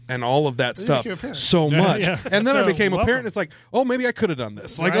shit and all of that stuff became a parent. so much. yeah. And then I So, became a welcome. parent. It's like, oh, maybe I could have done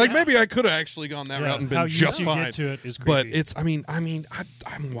this. Like, Right. like maybe I could have actually gone that Yeah. route and How been used just you fine. get to it is But creepy. it's,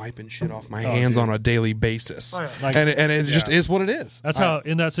 I'm wiping shit off my hands on a daily basis, Oh, yeah. Like- and it just yeah. is what it is. That's how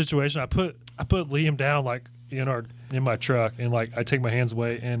in that situation I put Liam down like in my truck and like I take my hands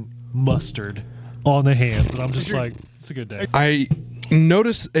away and mustard on the hands and I'm just like it's a good day. I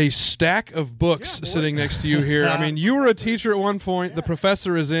notice a stack of books Yeah, boy. sitting next to you here. I mean, you were a teacher at one point. The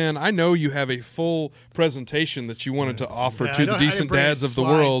professor is in. I know you have a full presentation that you wanted to offer Yeah, to the decent dads of the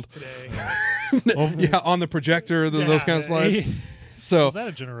world. Today. Yeah, on the projector, those kind of slides. So Was that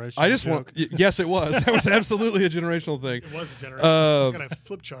a generational I just joke? want. Yes, it was. That was absolutely a generational thing. It was a generation. Got a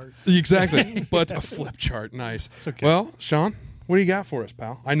flip chart. Exactly, but a flip chart. Nice. okay. Well, Sean, what do you got for us,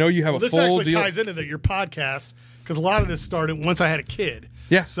 pal? I know you have a This full actually deal. ties into your podcast because a lot of this started once I had a kid.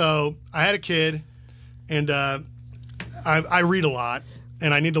 Yeah. So I had a kid, and I read a lot,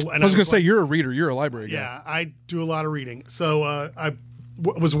 and I need to. And I was going to say, you're a reader. You're a library guy. yeah, I do a lot of reading. So I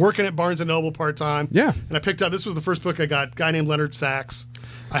was working at Barnes and Noble part time. Yeah. And I picked up. This was the first book I got. A guy named Leonard Sachs.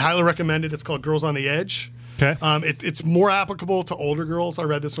 I highly recommend it. It's called Girls on the Edge. Okay. It's more applicable to older girls. I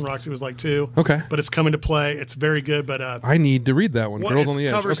read this when Roxy was like 2. Okay. But it's coming to play. It's very good. But I need to read that one. Girls on the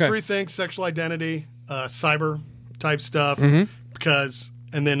Edge. Covers Okay. 3 things: sexual identity, cyber type stuff, and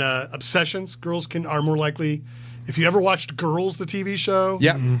then obsessions. Girls are more likely. If you ever watched Girls, the TV show,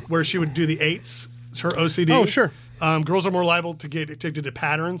 Yeah. where she would do the 8s, it's her OCD. Oh, sure. Girls are more liable to get addicted to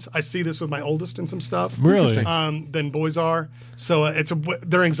patterns. I see this with my oldest and some stuff. Really? Than boys are. So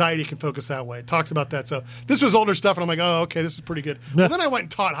their anxiety can focus that way. It talks about that. So this was older stuff, and I'm like, oh, okay, this is pretty good. Well, then I went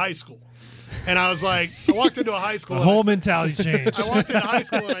and taught high school, and I was like, I walked into a high school. The and whole mentality change. I walked into high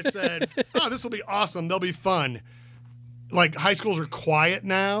school and I said, oh, this will be awesome. They'll be fun. Like, high schools are quiet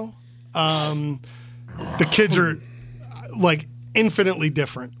now. The kids are, like, infinitely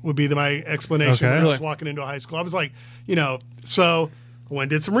different would be my explanation Okay. when I was Really? walking into a high school. I was like, so I went and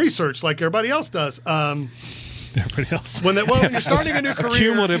did some research like everybody else does. Everybody else. When you're starting a new career.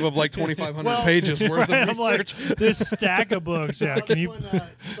 Cumulative of like 2,500 Well, pages worth Right, of I'm like, research. this stack of books. Yeah. This Can you?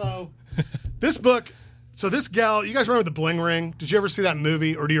 one, this book, so this gal, you guys remember The Bling Ring? Did you ever see that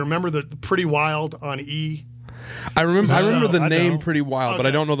movie, or do you remember the Pretty Wild on E? I remember the I name don't. pretty wild, but I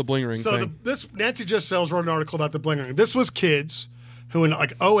Okay. don't know the bling ring So thing. this Nancy Just Sales wrote an article about the Bling Ring. This was kids who in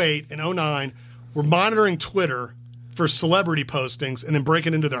like 08 and 09 were monitoring Twitter for celebrity postings and then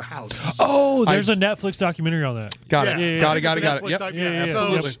breaking into their houses. Oh, there's a Netflix documentary on that. Got Yeah. it. Yeah, Got I it. think Got it. it's a Got it. Netflix Yep. doc- Yeah. So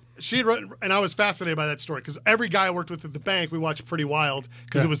Absolutely. she had written, and I was fascinated by that story because every guy I worked with at the bank, we watched Pretty Wild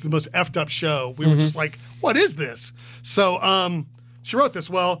because Yeah. it was the most effed up show. We were just like, what is this? So she wrote this.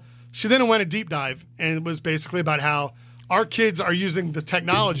 Well, she then went a deep dive, and it was basically about how our kids are using the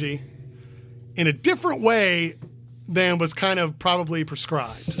technology in a different way than was kind of probably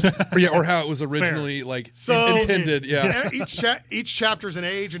prescribed. Or how it was originally like So- intended. Yeah. Each chapter is an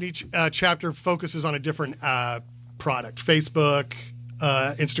age, and each chapter focuses on a different product: Facebook,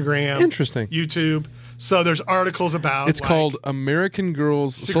 Instagram, Interesting. YouTube. So there's articles about. It's like, called American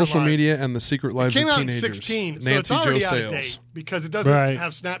Girls, Secret Social Lives. Media, and the Secret Lives Came of out in Teenagers. 16, so Nancy it's already Jo out of Sales. date because it doesn't Right.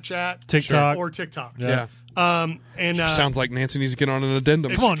 have Snapchat, TikTok. or TikTok. Yeah. And Sounds like Nancy needs to get on an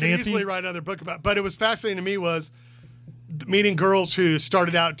addendum. Come on, could Nancy. easily write another book about. But it was fascinating to me was meeting girls who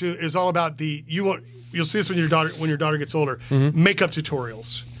started out to is all about you'll see this when your daughter gets older. Mm-hmm. Makeup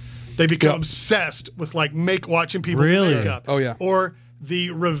tutorials. They become Yep. obsessed with like watching people Really? do makeup. Oh, yeah. Or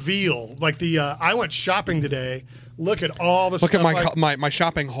the reveal, like I went shopping today. Look at all the Look stuff. at my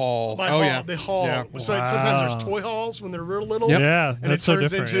shopping haul. My oh haul, yeah, the haul. Yeah. So Wow. sometimes there's toy hauls when they're real little. Yep. Yeah, and it that's so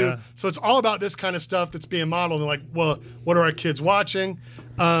turns different. into Yeah. so it's all about this kind of stuff that's being modeled. And like, well, what are our kids watching?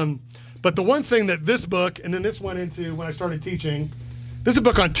 But the one thing that this book, and then this went into when I started teaching, this is a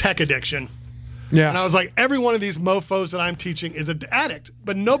book on tech addiction. Yeah. And I was like, every one of these mofos that I'm teaching is an addict,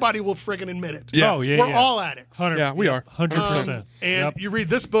 but nobody will friggin' admit it. Yeah. Oh, yeah. We're yeah. all addicts. 100 Yeah, we are. 100%. And Yep. you read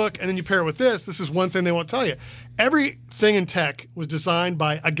this book and then you pair it with this. This is one thing they won't tell you. Everything in tech was designed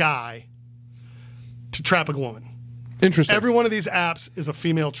by a guy to trap a woman. Interesting. Every one of these apps is a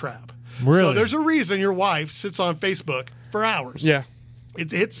female trap. Really? So there's a reason your wife sits on Facebook for hours. yeah.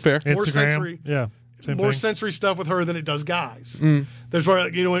 It's Fair. more Instagram. sensory. Yeah. Same More thing. sensory stuff with her than it does guys. Mm. There's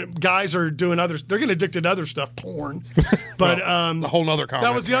where when guys are doing they're getting addicted to other stuff, porn. But A whole nother comment.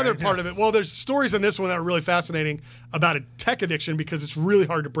 that was the other part of it. Well, there's stories in this one that are really fascinating about a tech addiction because it's really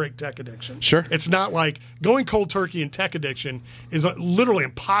hard to break tech addiction. Sure. It's not like going cold turkey in tech addiction is literally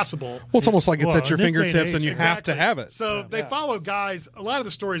impossible. Well, it's almost like it's Well, at your in this day and fingertips, age, and you have to Exactly. have it. So they follow guys. A lot of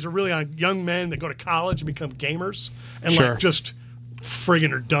the stories are really on young men that go to college and become gamers and Sure. like just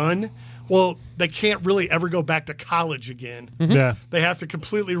friggin' are done. Well, they can't really ever go back to college again. Yeah. They have to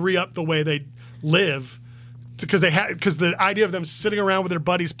completely re-up the way they live because the idea of them sitting around with their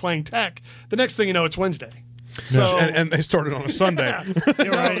buddies playing tech. The next thing you know, it's Wednesday. So and they started on a Sunday.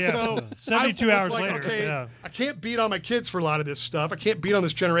 Right, yeah. So 72 I was hours like, later, okay, yeah. I can't beat on my kids for a lot of this stuff. I can't beat on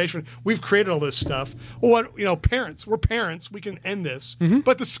this generation. We've created all this stuff. Well, parents, we're parents. We can end this.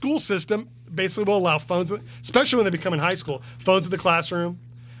 But the school system basically will allow phones, especially when they become in high school, phones in the classroom.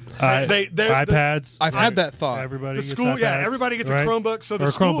 iPads. I've had that thought. Everybody The gets school, iPads, everybody gets right? a Chromebook. So Or the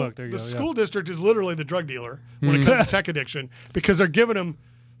a school, Chromebook, there you the go, school yeah. district is literally the drug dealer when it comes to tech addiction because they're giving them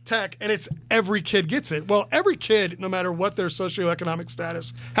tech, and it's every kid gets it. Well, every kid, no matter what their socioeconomic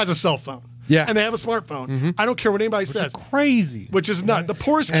status, has a cell phone. Yeah. And they have a smartphone. I don't care what anybody says. Crazy. Which is not. The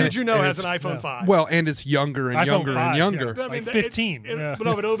poorest kid and has it's- an iPhone 5. Well, and it's younger and iPhone younger 5, and younger. I mean, like 15. But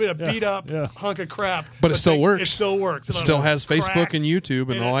no, but it'll be a beat up hunk of crap. But it still works. It still works. It still has Facebook and YouTube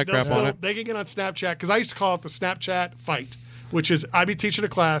and all that they'll crap on it. They can get on Snapchat, because I used to call it the Snapchat fight, which is I'd be teaching a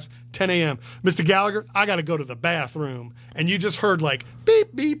class, 10 a.m. Mr. Gallagher, I got to go to the bathroom. And you just heard like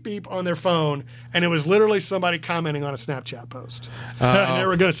beep, beep, beep on their phone. And it was literally somebody commenting on a Snapchat post. And they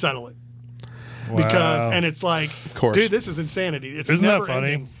were going to settle it. And it's like, of course, dude, this is insanity. It's Isn't never that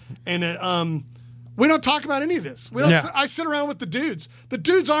funny? ending. And we don't talk about any of this. We don't. Yeah. I sit around with the dudes. The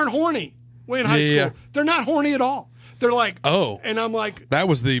dudes aren't horny. Way in high Yeah. school, they're not horny at all. They're like, Oh. and I'm like, That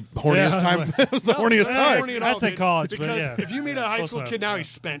was the horniest Yeah, time. That was the no, horniest they're not time. horny at I'd all, say dude. college, but because yeah. if you meet a high Close school enough, kid now, yeah. he's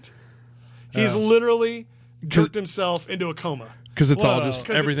spent. He's literally jerked himself into a coma. Because it's all Whoa. just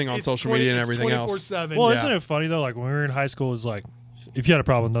 'Cause everything it's on social media and everything else. 24/7. Well, Yeah. isn't it funny though? Like when we were in high school, it was like if you had a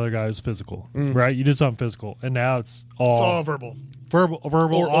problem with another guy, it was physical, right? You did something physical, and now it's all, It's all verbal. verbal,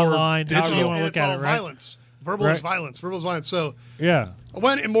 Or online, however digital. you want to And look it's at all it, right? violence. Verbal Right. is violence. Verbal is violence. So Yeah, I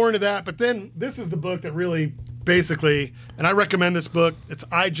went more into that, but then this is the book that really basically, and I recommend this book. It's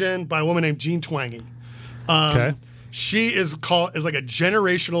iGen by a woman named Jean Twenge. Okay. She is like a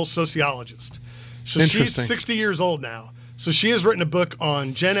generational sociologist. So she's Interesting. 60 years old now. So she has written a book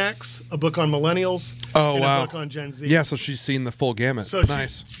on Gen X, a book on millennials, Oh, and wow. a book on Gen Z. Yeah, so she's seen the full gamut. So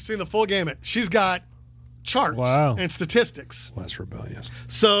Nice. she's seen the full gamut. She's got charts Wow. and statistics. Less rebellious.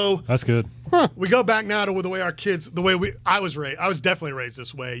 So that's good. we go back now to the way our kids, I was raised. I was definitely raised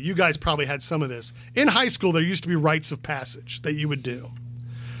this way. You guys probably had some of this. In high school, there used to be rites of passage that you would do.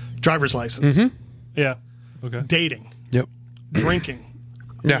 Driver's license, Yeah. Okay. dating, Yep. drinking.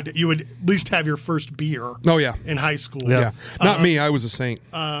 Yeah. You would at least have your first beer Oh, yeah. in high school. Yeah. Yeah. Not me. I was a saint.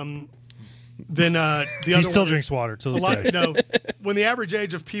 Then the other He still one drinks is, water to a this lot, day. when the average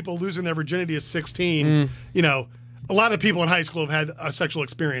age of people losing their virginity is 16, a lot of people in high school have had a sexual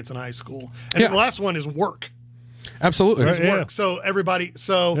experience in high school. And Yeah. the last one is work. Absolutely. Right. Yeah. Work.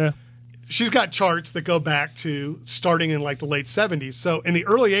 So Yeah. she's got charts that go back to starting in like the late 70s. So in the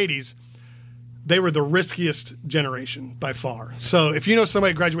early 80s, they were the riskiest generation by far. So if you know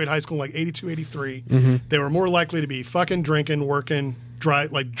somebody graduated high school in like 82, 83, they were more likely to be fucking drinking, working,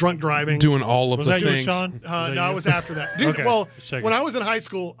 drunk driving. Doing all of Was the that you, things. Sean? Was that No, you? it was after that. Dude, Okay. well, Just checking. when I was in high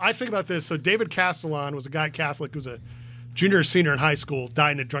school, I think about this. So David Castellan was a guy Catholic who was a junior or senior in high school,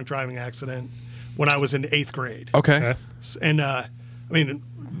 died in a drunk driving accident when I was in 8th grade. Okay. Okay. And, I mean,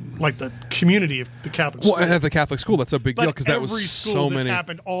 like the community of the Catholic school. Well, at the Catholic school, that's a big deal But because that every was school, so this many.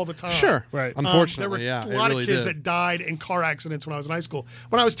 happened all the time. Sure. Right. Unfortunately, there were yeah. a lot it really of kids did. that died in car accidents when I was in high school.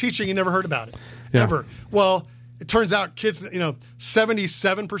 When I was teaching, you never heard about it. Yeah. Ever. Well, it turns out kids,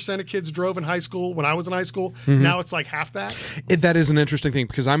 77% of kids drove in high school when I was in high school. Mm-hmm. Now it's like half that. That is an interesting thing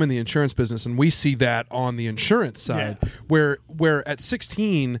because I'm in the insurance business and we see that on the insurance side Yeah. where at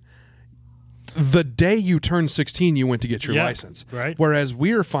 16 the day you turn 16 you went to get your Yeah, license. right. Whereas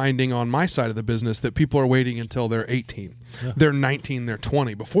we're finding on my side of the business that people are waiting until they're 18. They're 19, they're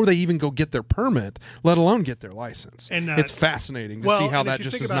 20 before they even go get their permit, let alone get their license. And, it's fascinating to see how and if that you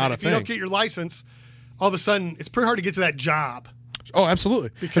just think is about not it, a if you don't thing. get your license, all of a sudden it's pretty hard to get to that job. Oh,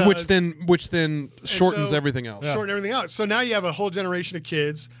 absolutely. And Because- which then shortens so- everything else. Shorten everything out. So now you have a whole generation of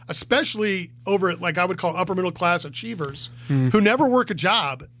kids, especially over at like I would call upper middle class achievers, who never work a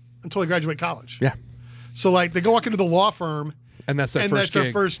job until they graduate college. Yeah. So like they go walk into the law firm And that's their and first that's their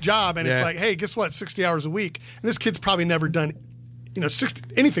gig. first job, and it's Yeah. like, hey, guess what? 60 hours a week, and this kid's probably never done,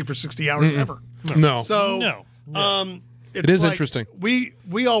 60 anything for 60 hours ever. No. So No. it is interesting. We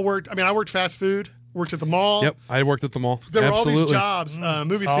all worked. I mean, I worked fast food, worked at the mall. Yep, I worked at the mall. There were Absolutely. all these jobs: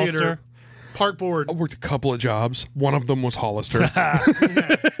 movie Hollister. theater, park board. I worked a couple of jobs. One of them was Hollister.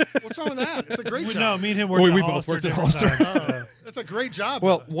 What's wrong with that? It's a great No, job. me and him worked. We at both Hollister worked at different Hollister. times. That's a great job.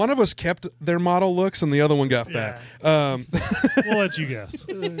 Well, one of us kept their model looks, and the other one got fat. We'll let you guess.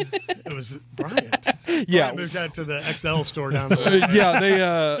 it was Bryant. Yeah, I moved out to the XL store down the way. yeah.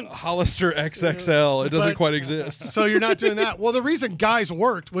 They Hollister XXL. It doesn't But- quite exist. So you're not doing that. Well, the reason guys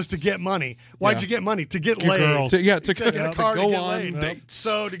worked was to get money. Why'd Yeah. you get money? To get laid. girls. To To get a car to go get on laid. dates.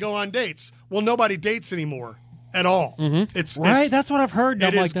 So to go on dates. Well, nobody dates anymore at all. It's Right? It's, That's what I've heard. it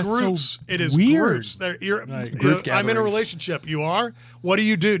I'm is like, that's groups. so It is weird. groups. Group I'm in a gatherings. relationship. You are. What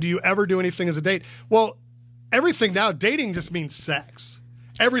do? Do you ever do anything as a date? Well, everything now. Dating just means sex.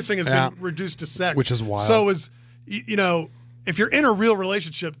 Everything has Yeah. been reduced to sex, Which is wild. So if you're in a real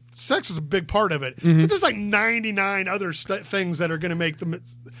relationship, sex is a big part of it. But there's like 99 other things that are going to make them in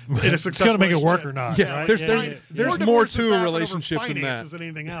a successful. It's going to make it work relationship. or not. Yeah, right? there's More more divorces to a happen over relationship than that. finances than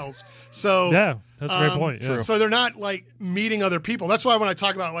anything else. So Yeah, that's a great point. Yeah. So they're not like meeting other people. That's why when I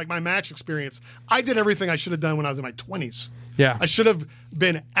talk about like my match experience, I did everything I should have done when I was in my 20s. Yeah. I should have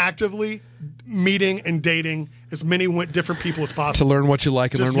been actively meeting and dating as many different people as To possible. learn what you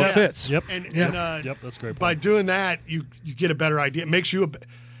like and Just- learn what yeah. fits. Yep. And Yep, that's a great by point. doing that, you get a better idea. It makes you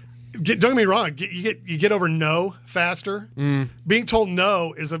don't get me wrong. You get over no faster. Being told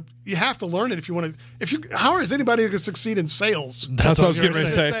no you have to learn it if you want to. How is anybody going to succeed in sales? That's what I was gonna getting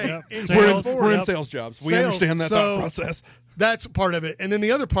ready to say. Yep. In Sales, We're in yep. sales jobs. We Sales. understand that So- thought process. That's part of it. And then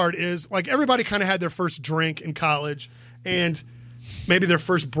the other part is like everybody kind of had their first drink in college and maybe their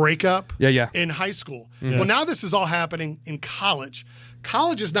first breakup Yeah. in high school. Well, now this is all happening in college.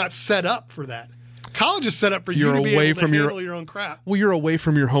 College is not set up for that. College is set up for You're you to be away able to from handle your own crap. Well, you're away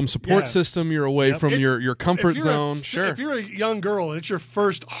from your home support Yeah. system. You're away from It's- your comfort if you're zone. Sure. If you're a young girl and it's your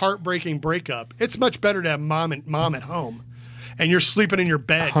first heartbreaking breakup, it's much better to have mom at home, and you're sleeping in your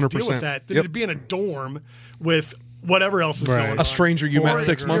bed to deal 100%. with that than Yep. to be in a dorm with whatever else is Right. going on. A stranger you met Or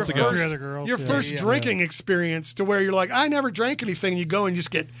 6 months your ago. first- Three other girls, Your yeah. first Yeah. drinking experience to where you're like, I never drank anything. And you go and you just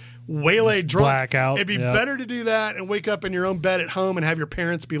get waylaid drunk. Blackout, It'd be yeah. better to do that and wake up in your own bed at home and have your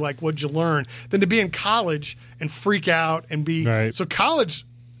parents be like, "What'd you learn?" than to be in college and freak out and be. Right. So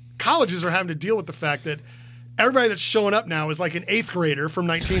colleges are having to deal with the fact that everybody that's showing up now is like an 8th grader from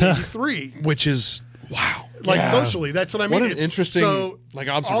 1983. Which is, wow. Like Yeah. socially, that's what I mean. What an interesting, like,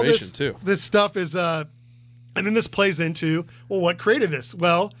 all observation, this, too. This stuff is, and then this plays into, well, what created this?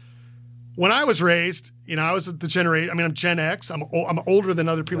 Well, when I was raised, I was the generation. I mean, I'm Gen X. I'm older than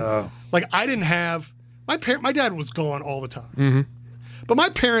other people. Like I didn't have my dad was gone all the time, but my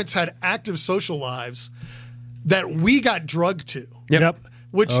parents had active social lives that we got drugged to. Yep.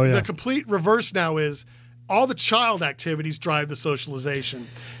 Which Oh, yeah. the complete reverse now is all the child activities drive the socialization,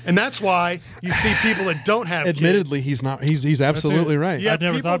 and that's why you see people that don't have Admittedly, kids. he's not. He's absolutely right. Yeah, I'd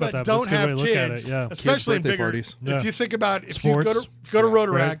never people thought about that that, but don't it's a good have way to look at kids, it, yeah. especially in Kids' birthday bigger. parties. Yeah. If you think about if Sports. you go to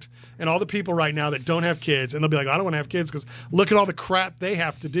Rotaract Right. and all the people right now that don't have kids, and they'll be like, I don't want to have kids because look at all the crap they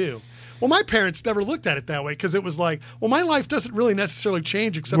have to do. Well, my parents never looked at it that way because it was like, well, my life doesn't really necessarily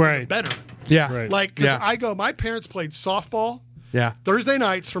change except for the Right. better. Yeah. Right. Like, because Yeah. my parents played softball Yeah. Thursday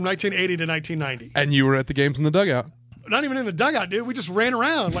nights from 1980 to 1990. And you were at the games in the dugout. Not even in the dugout, dude. We just ran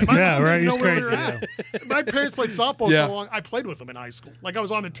around. Like my Yeah, mom right. didn't know It's where we were crazy, at. My parents played softball Yeah. so long. I played with them in high school. Like I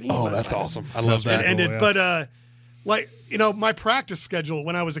was on the team. Oh, by the that's time awesome. I love that. It ended. Cool, yeah. But my practice schedule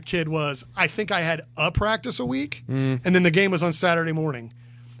when I was a kid was I think I had a practice a week, and then the game was on Saturday morning,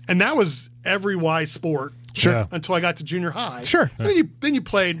 and that was every Y sport. Sure. Yeah. Until I got to junior high. Sure. And then you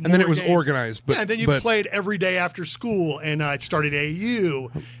played, And then more it was games. organized, but- yeah, and then you but- played every day after school, and I started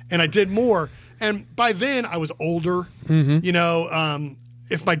AAU, and I did more. And by then I was older. Mm-hmm.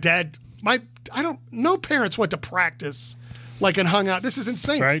 If my dad, no parents went to practice like and hung out. This is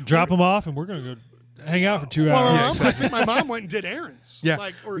insane. Right. Drop them off, and we're going to go hang out for 2 Well, hours. I think my mom went and did errands. Yeah.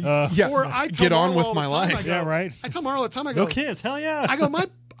 Like, or Yeah. I tell Get on Marla with all my the time, life. I go- Yeah, right. I tell Marla all the time, I go, No kids. Hell yeah. I go,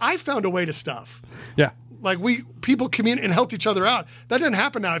 I found a way to stuff. Yeah. Like people communicate and helped each other out. That doesn't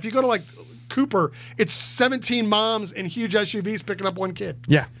happen now. If you go to like Cooper, it's 17 moms in huge SUVs picking up one kid.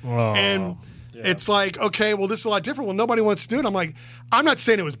 Yeah. Oh, And yeah. it's like, okay, well, this is a lot different. Well, nobody wants to do it. I'm like, I'm not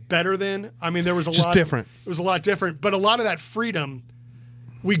saying it was better then. I mean, there was a Just lot different. It was a lot different, but a lot of that freedom,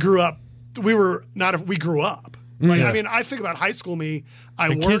 we grew up. We grew up. Like, Yeah. I mean, I think about high school me.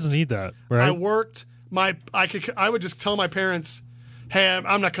 The kids need that, right? I worked. I would just tell my parents, "Hey,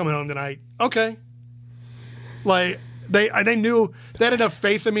 I'm not coming home tonight." Okay. Like they knew they had enough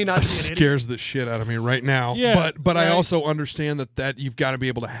faith in me not to be an idiot. Scares the shit out of me right now. Yeah, but I right. also understand that you've got to be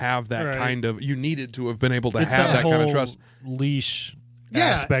able to have that Right. kind of. You needed to have been able to It's have that whole kind of trust. leash Yeah,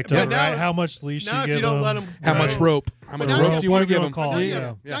 aspect but of it, now- right? How much leash Now, you if give you don't them. let them, How much rope? How much now rope you do you want to put give them them? on call.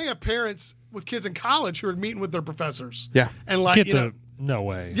 Now Yeah. you have parents with kids in college who are meeting with their professors. Yeah. and like Get you the know, no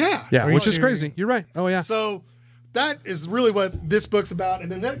way. yeah, Yeah, Are you which is serious? crazy. You're right. Oh yeah. So that is really what this book's about,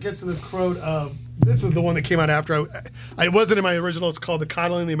 and then that gets to the quote of this is the one that came out after. I wasn't in my original. It's called "The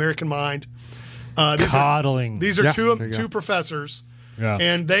Coddling the American Mind." Coddling. These are Yeah, two there you go. two professors, Yeah.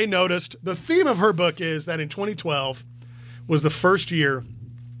 and they noticed the theme of her book is that in 2012 was the first year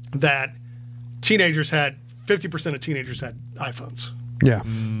that 50% of teenagers had iPhones. Yeah.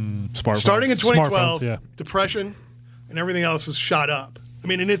 Smartphones. Starting in 2012, Smartphones, yeah. depression and everything else has shot up. I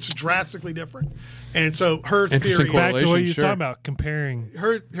mean, and it's drastically different. And so her Interesting theory, Back to what correlation, you were sure. talking about, comparing.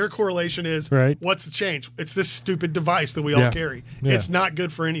 her correlation is Right. what's the change? It's this stupid device that we Yeah. all carry. Yeah. It's not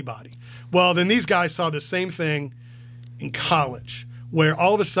good for anybody. Well, then these guys saw the same thing in college, where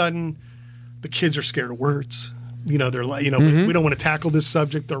all of a sudden the kids are scared of words. You know, they're like, we don't want to tackle this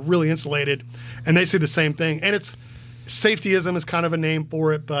subject. They're really insulated, and they say the same thing. And it's safetyism is kind of a name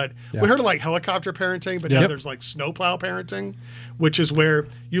for it, but we heard of like helicopter parenting, but now there's like snowplow parenting, which is where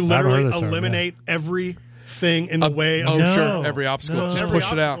you literally eliminate everything in the way. Sure, every obstacle, just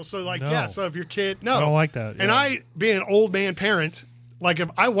push it out. So like, so if your kid, I don't like that. And I, being an old man parent, like if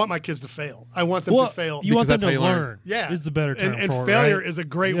I want my kids to fail, I want them to fail. You want them that's to how you learn. Yeah, is the better term and for failure it, right? is a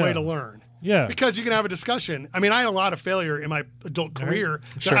great way to learn. Yeah, because you can have a discussion. I mean, I had a lot of failure in my adult career.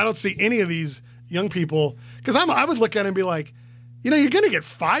 Sure. I don't see any of these young people, because I would look at it and be like, you're going to get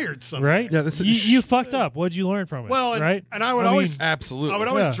fired someday. Right? Yeah, you fucked up. What'd you learn from it? Well, right? And I would always absolutely. I would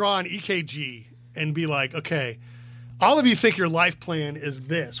always draw an EKG and be like, okay, all of you think your life plan is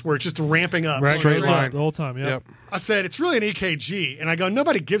this, where it's just ramping up. Right, straight line the whole time. Yep. I said, it's really an EKG. And I go,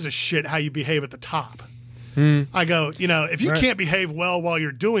 nobody gives a shit how you behave at the top. I go, if you can't behave well while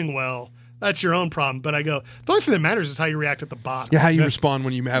you're doing well, that's your own problem. But I go, the only thing that matters is how you react at the bottom. Yeah, how you respond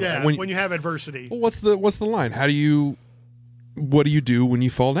when you have when you have adversity. Well, what's the line? What do you do when you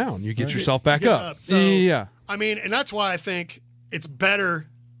fall down? You get yourself back up. So, yeah. I mean, and that's why I think it's better.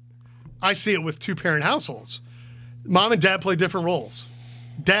 I see it with two-parent households. Mom and dad play different roles.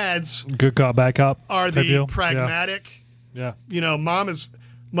 Dads Good cop, back up. are type the deal. pragmatic. Yeah. Mom is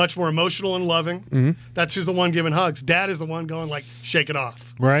much more emotional and loving. That's who's the one giving hugs. Dad is the one going like, shake it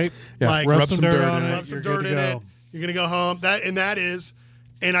off. Right. Yeah. Like, Rub some dirt on in it. Rub some You're dirt good to in go. it. You're going to go home.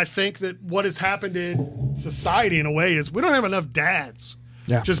 And I think that what has happened in society in a way is we don't have enough dads.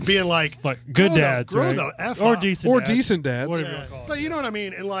 Yeah. Just being like good dads, grow right? the F or up. decent, Or dads. decent dads. Whatever you Yeah. want to call it. But you know what I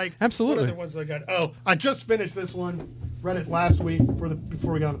mean? And like, Absolutely. What other ones I got? Oh, I just finished this one. Read it last week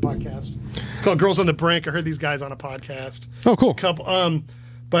before we got on the podcast. It's called Girls on the Brink. I heard these guys on a podcast. Oh, cool.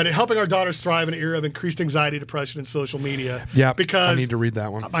 But helping our daughters thrive in an era of increased anxiety, depression, and social media. Yeah, because I need to read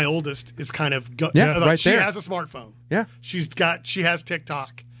that one. my oldest is kind of right she there. has a smartphone. Yeah. She has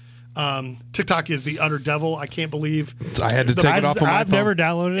TikTok. TikTok is the utter devil. I can't believe I had to take it off of my I've phone. never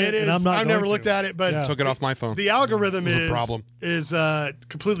downloaded it. it is. And I'm not I've never going looked to. at it, but Yeah. Took it off my phone. the algorithm a problem. is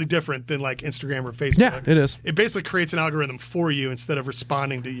completely different than like Instagram or Facebook. Yeah, it is. It basically creates an algorithm for you instead of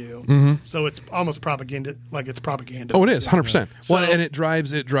responding to you. So it's almost propaganda. Like it's propaganda. Oh, it is 100%. Well, So- and it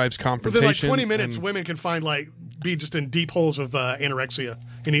drives Within confrontation. like 20 minutes, and- women can find be just in deep holes of anorexia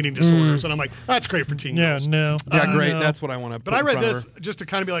and eating disorders, and I'm like, that's great for teen Yeah, girls. no. Yeah, great. No. That's what I want to. But I read this just to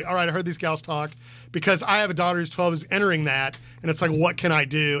kind of be like, all right, I heard these gals talk because I have a daughter who's 12 who's entering that, and it's like, what can I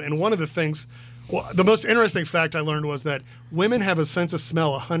do? And one of the things, the most interesting fact I learned was that women have a sense of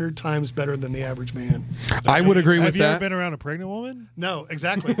smell 100 times better than the average man. I would agree with Have you ever that. been around a pregnant woman? No,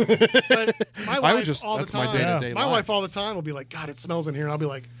 exactly. But my wife all the that's my time, day-to-day my life. wife all the time will be like, God, it smells in here, and I'll be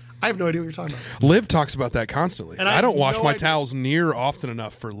like, I have no idea what you're talking about. Liv talks about that constantly. And I I don't have wash no my idea. towels near often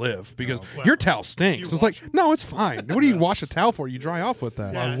enough for Liv because well, your towel stinks. you It's like, no, it's fine. What do you wash a towel for? You dry off with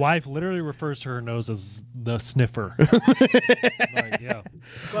that. Yeah. My wife literally refers to her nose as the sniffer. Yeah.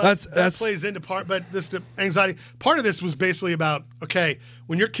 But that That's plays into part, but this anxiety. Part of this was basically about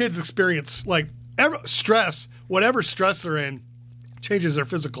when your kids experience stress, whatever stress they're in, changes their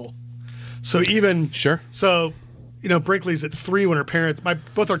physical. So even Sure. So Brinkley's at 3 when her parents.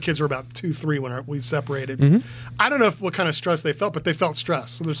 Both our kids were about 2, 3 when we separated. Mm-hmm. I don't know what kind of stress they felt, but they felt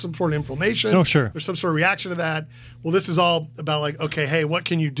stress. So there's some sort of inflammation. Oh, sure. There's some sort of reaction to that. Well, this is all about hey, what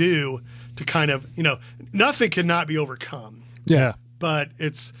can you do to kind of nothing cannot be overcome. Yeah. But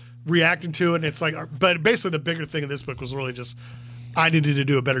it's reacting to it, and it's like, but basically the bigger thing in this book was really just I needed to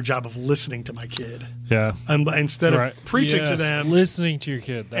do a better job of listening to my kid, Yeah. instead Right. of preaching to Yes, them, listening to your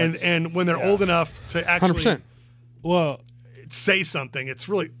kid. and when they're old enough to actually 100%. Well, say something. It's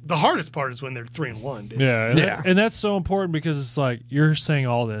really the hardest part is when they're 3 and 1. Dude. yeah, and, Yeah. and that's so important because it's like you're saying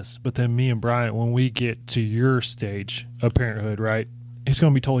all this, but then me and Bryant, when we get to your stage of parenthood, right, it's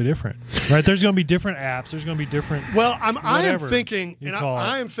going to be totally different, right? There's going to be different apps. There's going to be different. Well, I am Whatever thinking, you and call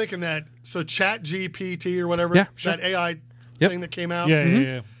I it. am thinking that Chat GPT or whatever, Yeah, sure. that AI Yep. thing that came out. Yeah,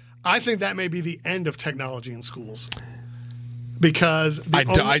 yeah. I think that may be the end of technology in schools because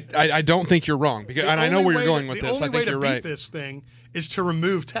I don't think you're wrong because, and I know where you're going with this. I think you're The only way to right. beat this thing is to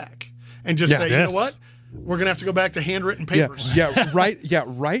remove tech and just Yeah. say, you Yes. know what? We're going to have to go back to handwritten Yeah, papers. write a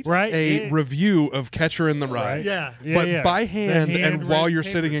Yeah. review of Catcher in the Rye. Right. Yeah. But Yeah. by The hand and while handwritten you're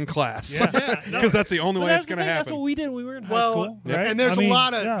paper. sitting in class. Yeah. Yeah, no. Because that's the only But way that's it's the going to thing, happen. That's what we did when we were in high Well, school, right? and there's I mean,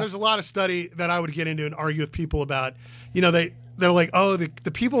 there's a lot of study that I would get into and argue with people about. They're like, oh, the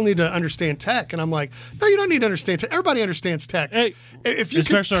people need to understand tech, and I'm like, no, you don't need to understand tech. Everybody understands tech. Hey, if you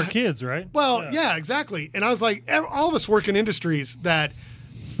especially our kids, right? Well, yeah, exactly. And I was like, all of us work in industries that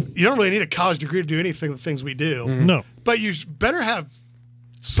you don't really need a college degree to do anything the things we do. No. But you better have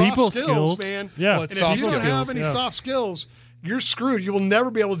soft People skills, man. Yeah. Well, And it's if soft you don't skills. have any soft skills, you're screwed. You will never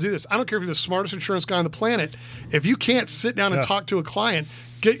be able to do this. I don't care if you're the smartest insurance guy on the planet. If you can't sit down and talk to a client,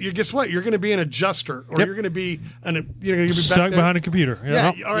 guess what? You're going to be an adjuster, or you're going to be Stuck behind a computer.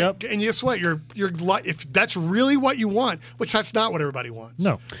 Yeah. Yep. All right. Yep. And guess what? If that's really what you want, which that's not what everybody wants.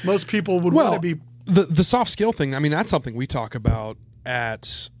 No. Most people would want to be. The soft skill thing. I mean, that's something we talk about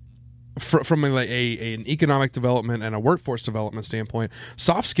from an economic development and a workforce development standpoint.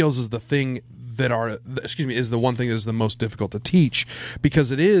 Soft skills is the thing is the one thing that is the most difficult to teach,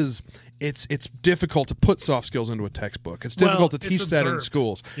 because it's difficult to put soft skills into a textbook. It's difficult to teach that in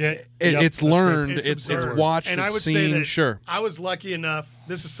schools. Yeah. It's learned. It's It's observed. watched. And it's I would seen. say that Sure. I was lucky enough.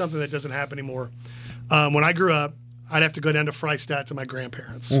 This is something that doesn't happen anymore. When I grew up, I'd have to go down to Freistadt to my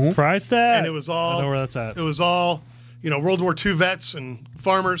grandparents. Freistadt? And it was all. I know where that's at. It was all, World War II vets and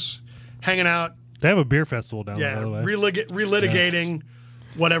farmers hanging out. They have a beer festival down there, Yeah, by the way. relitigating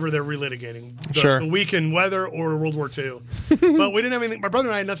whatever they're relitigating. Sure. The weekend weather or World War II. But we didn't have anything. My brother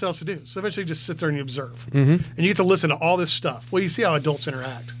and I had nothing else to do. So eventually you just sit there and you observe. And you get to listen to all this stuff. Well, you see how adults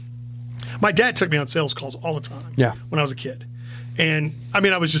interact. My dad took me on sales calls all the time when I was a kid. And, I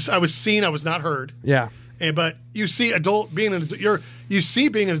mean, I was seen, I was not heard. Yeah. But you see being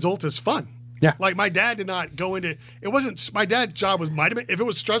an adult is fun. Yeah. Like my dad did not go into it. Wasn't my dad's job might have been, if it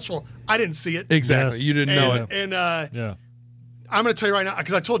was stressful, I didn't see it. Exactly. Yes. You didn't know it. And Yeah. I'm going to tell you right now,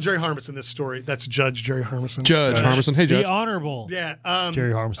 because I told Jerry Harmison this story. That's Judge Jerry Harmison. Judge Harmison. Hey, Judge. The Honorable. Yeah.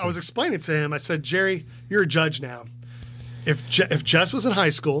 Jerry Harmison. I was explaining to him. I said, Jerry, you're a judge now. If Jess was in high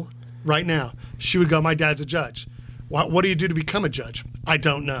school right now, she would go, my dad's a judge. What do you do to become a judge? I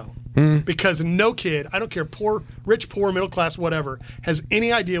don't know. Because no kid, I don't care, rich, poor, middle class, whatever, has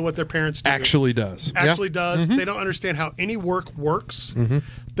any idea what their parents do. Actually does. Does. They don't understand how any work works.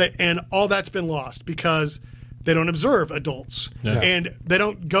 And all that's been lost because they don't observe adults. Yeah. And they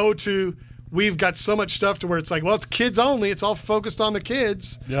don't go to, we've got so much stuff to where it's like, well, it's kids only. It's all focused on the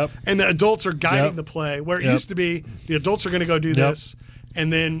kids. Yep. And the adults are guiding Yep. the play. Where it Yep. used to be, the adults are going to go do this.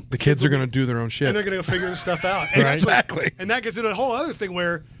 And then The kids are going to do their own shit. and they're going to go figure this stuff out. And Right. Exactly. And that gets into a whole other thing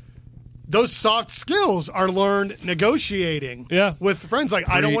where those soft skills are learned negotiating with friends. Like,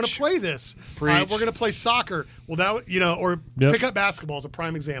 I don't want to play this. We're going to play soccer. Well, or pick up basketball is a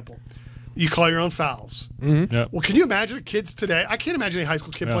prime example. You call your own fouls. Yep. Well, can you imagine kids today? I can't imagine a high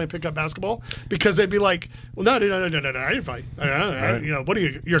school kid playing pickup basketball because they'd be like, "Well, no, I didn't fight. What are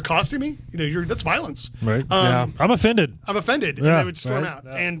you? You're accosting me. That's violence. Right. I'm offended. I'm offended," and they would storm out.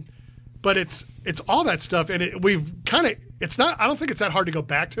 Yeah. But it's all that stuff, and we've kind of. It's not. I don't think it's that hard to go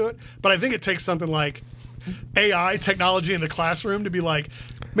back to it, but I think it takes something like AI technology in the classroom to be like,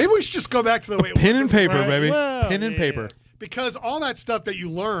 maybe we should just go back to the way it was. Pen and paper, Right. baby. Well, Pen and paper. Because all that stuff that you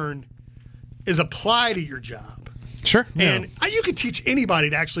learn is applied to your job. Sure. And you can teach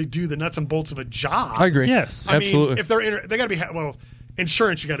anybody to actually do the nuts and bolts of a job. I agree. Yes. I Absolutely. mean, if they're they got to be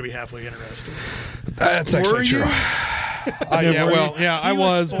insurance. You got to be halfway interested. That's actually Were true. you? I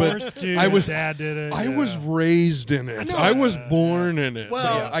was, but I was. Dad did it. I was raised in it. know, I was born in it.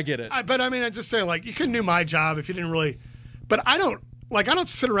 Well, But I get it. I just say, like, you couldn't do my job if you didn't really. But I don't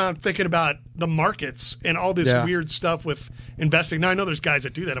sit around thinking about the markets and all this weird stuff with investing. Now, I know there's guys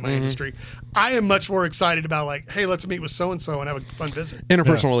that do that in my industry. I am much more excited about, like, hey, let's meet with so-and-so and have a fun visit.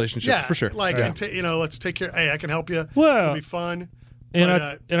 Interpersonal relationships, for sure. Like, let's take care. Hey, I can help you. Well, it'll be fun.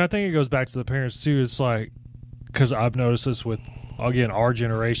 And But, I think it goes back to the parents too. It's like, because I've noticed this with, again, our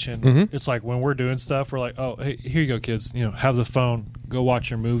generation. It's like when we're doing stuff, we're like, oh, hey, here you go, kids. Have the phone. Go watch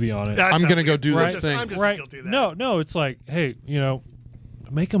your movie on it. that's I'm not going to go weird. do I'm this just- thing. I'm just Right? guilty of that. No. It's like, hey,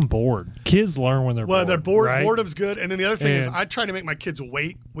 make them bored. Kids learn when they're bored. Well, they're bored. Right? Boredom's good. And then the other thing is, And- I try to make my kids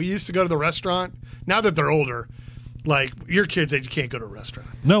wait. We used to go to the restaurant. Now that they're older, like your kids' age, you can't go to a restaurant.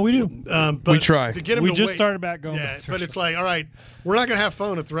 No, we do. But We try. to get them We to just wait, started back going. Yeah, back to but it's like, all right, we're not going to have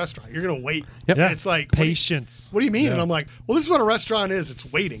fun at the restaurant. You're going to wait. Yep. yeah. And it's like, patience. what do you mean? Yeah. And I'm like, well, this is what a restaurant is. It's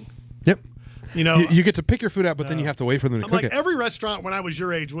waiting. Yep. You get to pick your food out, but then you have to wait for them to I'm cook like, it. every restaurant when I was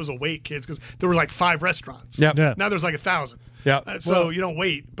your age was a wait, kids, because there were like 5 restaurants. Yep. Yeah. Now there's like 1,000. Yep. So you don't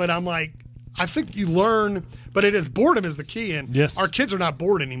wait. But I'm like, I think you learn, but boredom is the key. And Yes. our kids are not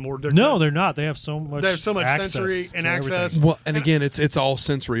bored anymore. They're not. They have so much. They have so much access sensory to and everything. access. Well, and again, it's all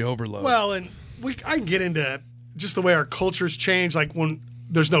sensory overload. Well, and I can get into just the way our cultures change. Like when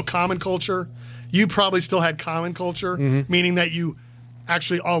there's no common culture, you probably still had common culture, meaning that you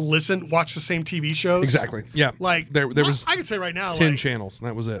actually all watch the same TV shows. Exactly. Yeah. Like there was I could say right now, 10 like, channels, and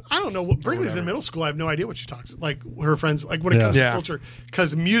that was it. I don't know what Brinkley's in middle school. I have no idea what she talks like her friends like when it comes to Yeah. culture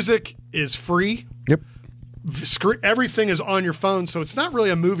because music is free. Yep. everything is on your phone, so it's not really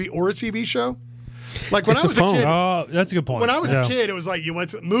a movie or a TV show. Like when It's I was a phone. kid, Oh, that's a good point. when I was a kid, it was like you went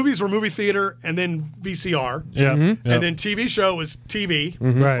to movies were movie theater and then VCR, yeah, and then TV show was TV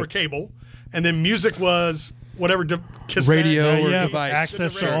Right. or cable, and then music was whatever cassette. Radio you or have device.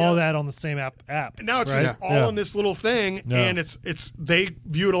 access to Radio. all that on the same app. And now it's right? just all in this little thing, Yeah. and it's they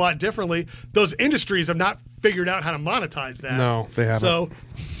view it a lot differently. Those industries have not figured out how to monetize that. No, they haven't. So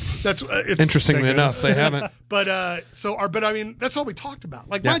that's it's Interestingly enough, they haven't. But but I mean, that's all we talked about.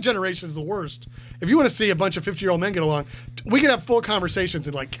 Like my generation is the worst. If you want to see a bunch of 50-year-old men get along, we can have full conversations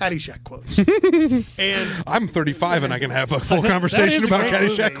in like Caddyshack quotes. And I'm 35 and I can have a full That conversation is a about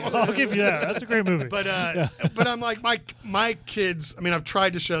great Caddyshack. movie. I'll give you that. That's a great movie. but I'm like my kids. I mean, I've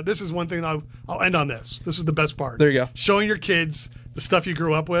tried to show. This is one thing I'll end on this. This is the best part. There you go. Showing your kids the stuff you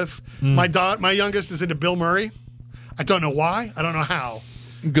grew up with. My youngest is into Bill Murray. I don't know why. I don't know how.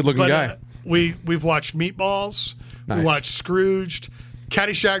 Good looking But guy. we've watched Meatballs. We Nice. watched Scrooged.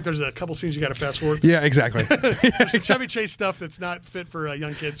 Caddyshack. There's a couple scenes you got to fast forward. Yeah, exactly. There's some Chevy Chase stuff that's not fit for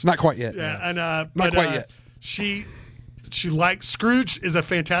young kids. Not quite yet. Yeah, and Not but, quite yet. She likes Scrooge is a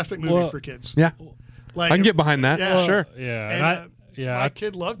fantastic movie Well, for kids. Yeah. Like, I can get behind that. Yeah. Sure. yeah, And, and my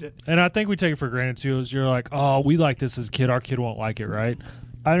kid loved it. And I think we take it for granted too. Is you're like, oh, we like this as a kid. Our kid won't like it, right?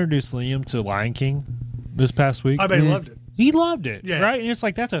 I introduced Liam to Lion King this past week. I bet he loved it. He loved it, Yeah. right? And it's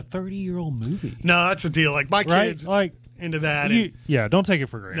like that's a 30-year-old movie, No, that's the deal. Like my right? kids Like, into that. And, don't take it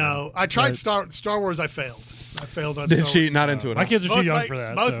for granted. no, I tried But Star Wars. I failed. I failed on Did Star she Wars. not into it? My huh? kids are too Both young my, for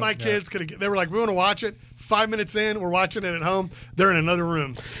that. both so, my yeah. kids could. They were like, we want to watch it. 5 minutes in, we're watching it at home. They're in another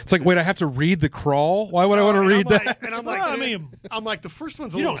room. It's like, wait, I have to read the crawl? Why would I want to And read I'm that? like, and I'm like, Well, I dude, mean, I'm like, the first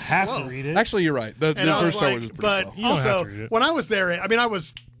one's a You little don't have slow. to read it. Actually, you're right. The And I first was Star like, Wars is pretty but slow. You don't have also, to read it. when I was there, I mean, I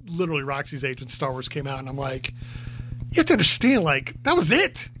was literally Roxy's age when Star Wars came out, and I'm like, you have to understand, like, that was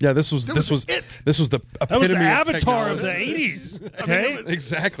it. Yeah, this was That this was was it. this was the That was the epitome Avatar of technology. the 80s. I Okay, mean, it was-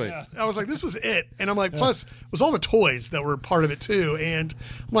 Exactly. I was like, this was it. And I'm like, plus, it was all the toys that were part of it, too. And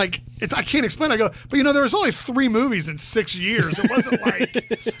I'm like, I can't explain. I go, but, there was only 3 movies in 6 years. It wasn't like,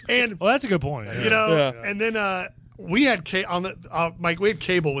 and, well, that's a good point. Yeah. and then we had we had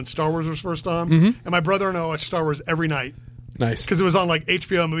cable when Star Wars was first on. And my brother and I watched Star Wars every night. Nice. Because it was on like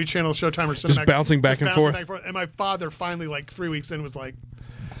HBO, Movie Channel, Showtime, or Cinemax. Just bouncing back and forth. And my father finally, like 3 weeks in, was like,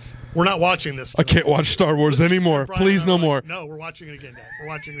 we're not watching this. I can't watch Star Wars anymore. Brian Please, and I no were more. like, no, we're watching it again, Dad. We're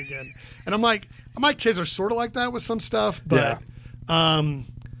watching it again. And I'm like, my kids are sort of like that with some stuff, but I mean,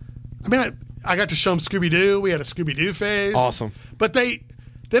 I got to show them Scooby Doo. We had a Scooby Doo phase. Awesome. But they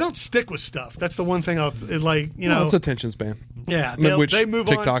don't stick with stuff. That's the one thing Well, it's attention span. yeah, which they move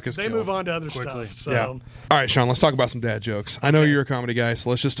TikTok on. is They killed. move on to other Quickly. stuff. So Yeah. All right, Sean, let's talk about some dad jokes. I know you're a comedy guy, so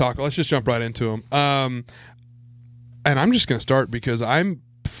let's just jump right into them. And I'm just going to start because I'm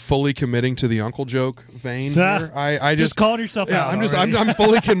fully committing to the uncle joke vein here. I just calling yourself yeah, out. I'm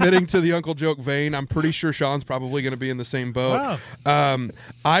fully committing to the uncle joke vein. I'm pretty sure Sean's probably going to be in the same boat. Wow.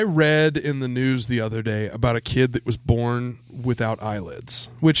 I read in the news the other day about a kid that was born without eyelids,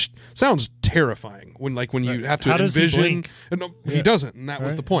 which sounds terrifying when you have to How does he envision. blink? No, he doesn't, and that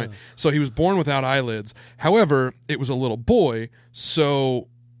was Right? the point. Yeah. So he was born without eyelids. However, it was a little boy, so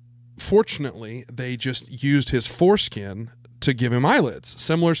fortunately, they just used his foreskin to give him eyelids.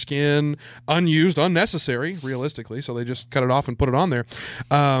 Similar skin, unused, unnecessary, realistically. So they just cut it off and put it on there.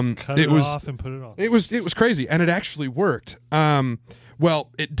 Cut it off and put it on. It was crazy, and it actually worked.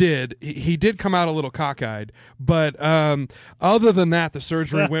 Well, it did. He did come out a little cockeyed, but other than that, the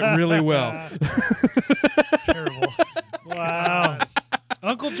surgery went really well. terrible. Wow.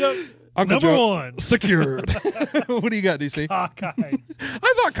 Uncle joke. Uncle Number Joe, one. secured. What do you got, DC? Cockeyed.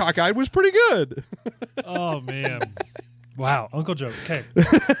 I thought cockeyed was pretty good. Oh man. Wow, Uncle joke. Okay.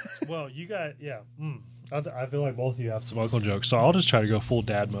 Well, you got I feel like both of you have some Uncle jokes, so I'll just try to go full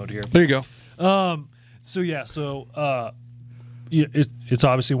dad mode here. There you go. It's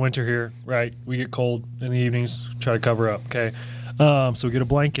obviously winter here, right? We get cold in the evenings. Try to cover up. Okay. So we get a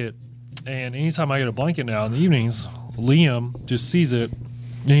blanket, and anytime I get a blanket now in the evenings, Liam just sees it,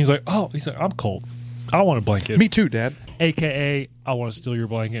 and he's like, I'm cold. I want a blanket. Me too, Dad. AKA, I want to steal your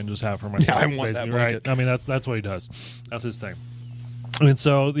blanket and just have it for myself. Yeah, I want that basically, blanket. Right? I mean, that's what he does. That's his thing. And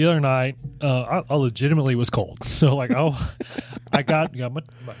so the other night, I legitimately was cold. So I got my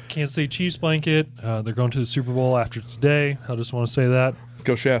Kansas City Chiefs blanket. They're going to the Super Bowl after today. I just want to say that. Let's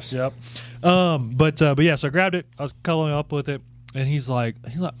go, chefs. Yep. But yeah, so I grabbed it. I was cuddling up with it, and he's like,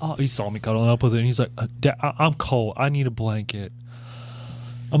 oh, he saw me cuddling up with it, and he's like, Dad, I'm cold. I need a blanket.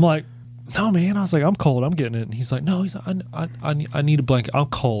 I'm like, no, man. I was like, I'm cold. I'm getting it. And he's like, no. He's like, I need a blanket. I'm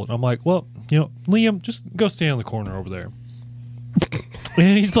cold. I'm like, well, Liam, just go stand in the corner over there.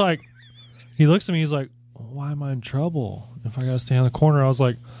 And he's like, he looks at me. He's like, why am I in trouble if I got to stand in the corner? I was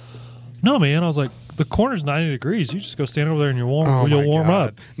like, no, man. I was like, the corner's 90 degrees. You just go stand over there and you'll warm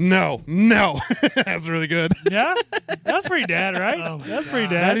up. No. That's really good. Yeah? That's pretty dad, right? That's pretty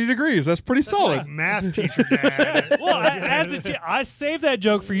dad. 90 degrees. That's pretty solid. Like math teacher dad. Well, I saved that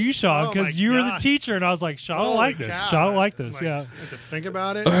joke for you, Sean, because you were the teacher, and I was like, Sean will like this. Sean will like this. Yeah. I have to think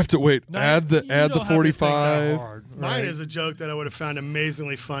about it. I have to wait. No, add the 45. Mine is a joke that I would have found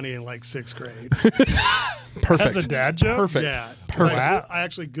amazingly funny in like 6th grade. Perfect. That's a dad joke? Perfect. Yeah. Perfect. I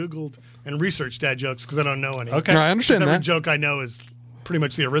actually Googled and researched dad jokes because I don't know any. Okay. No, I understand Every that. joke I know is pretty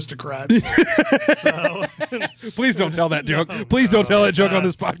much the aristocrats. So, Please don't tell that joke. Please don't tell that joke on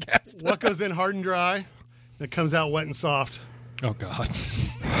this podcast. what goes in hard and dry that comes out wet and soft? Oh, God.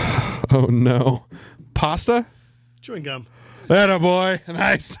 Oh, no. Pasta? Chewing gum. Atta boy.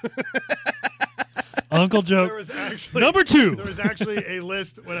 Nice. Uncle There joke. was actually Number 2. There was actually a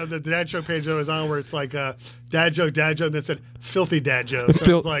list when the dad joke page I was on where it's like dad joke, and then said filthy dad joke.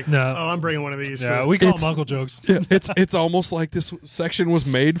 So I was like, No. oh, I'm bringing one of these. Yeah, for we call It's- them uncle jokes. Yeah, it's almost like this section was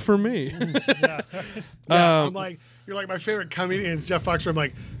made for me. I'm like, you're like my favorite comedian is Jeff Foxworthy. I'm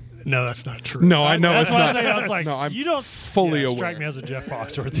like, no, that's not true. No, I know That's it's why not. I was like, No, I'm you don't fully aware. strike me as a Jeff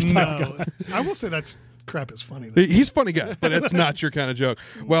Foxworthy type guy. No, I will say that's crap is funny. Though. He's a funny guy, but it's not your kind of joke.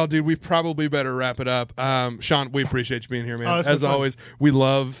 Well, dude, we probably better wrap it up. Sean, we appreciate you being here, man. Oh, it's been As fun. always, we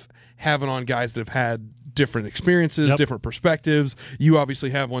love having on guys that have had different experiences, Yep. different perspectives. You obviously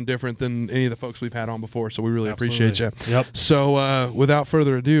have one different than any of the folks we've had on before, so we really appreciate you. Yep. So, without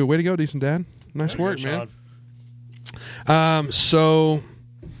further ado, way to go, decent dad. Nice work, man. So,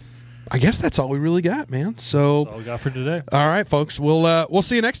 I guess that's all we really got, man. So, That's all we got for today. all right, folks, we'll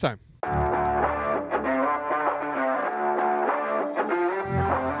see you next time.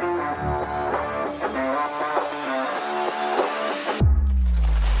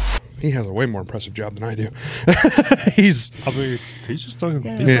 He has a way more impressive job than I do. He's He's done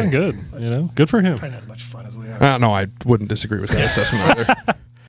good. You know, good for him. Probably not as much fun as we have. no, I wouldn't disagree with that assessment either.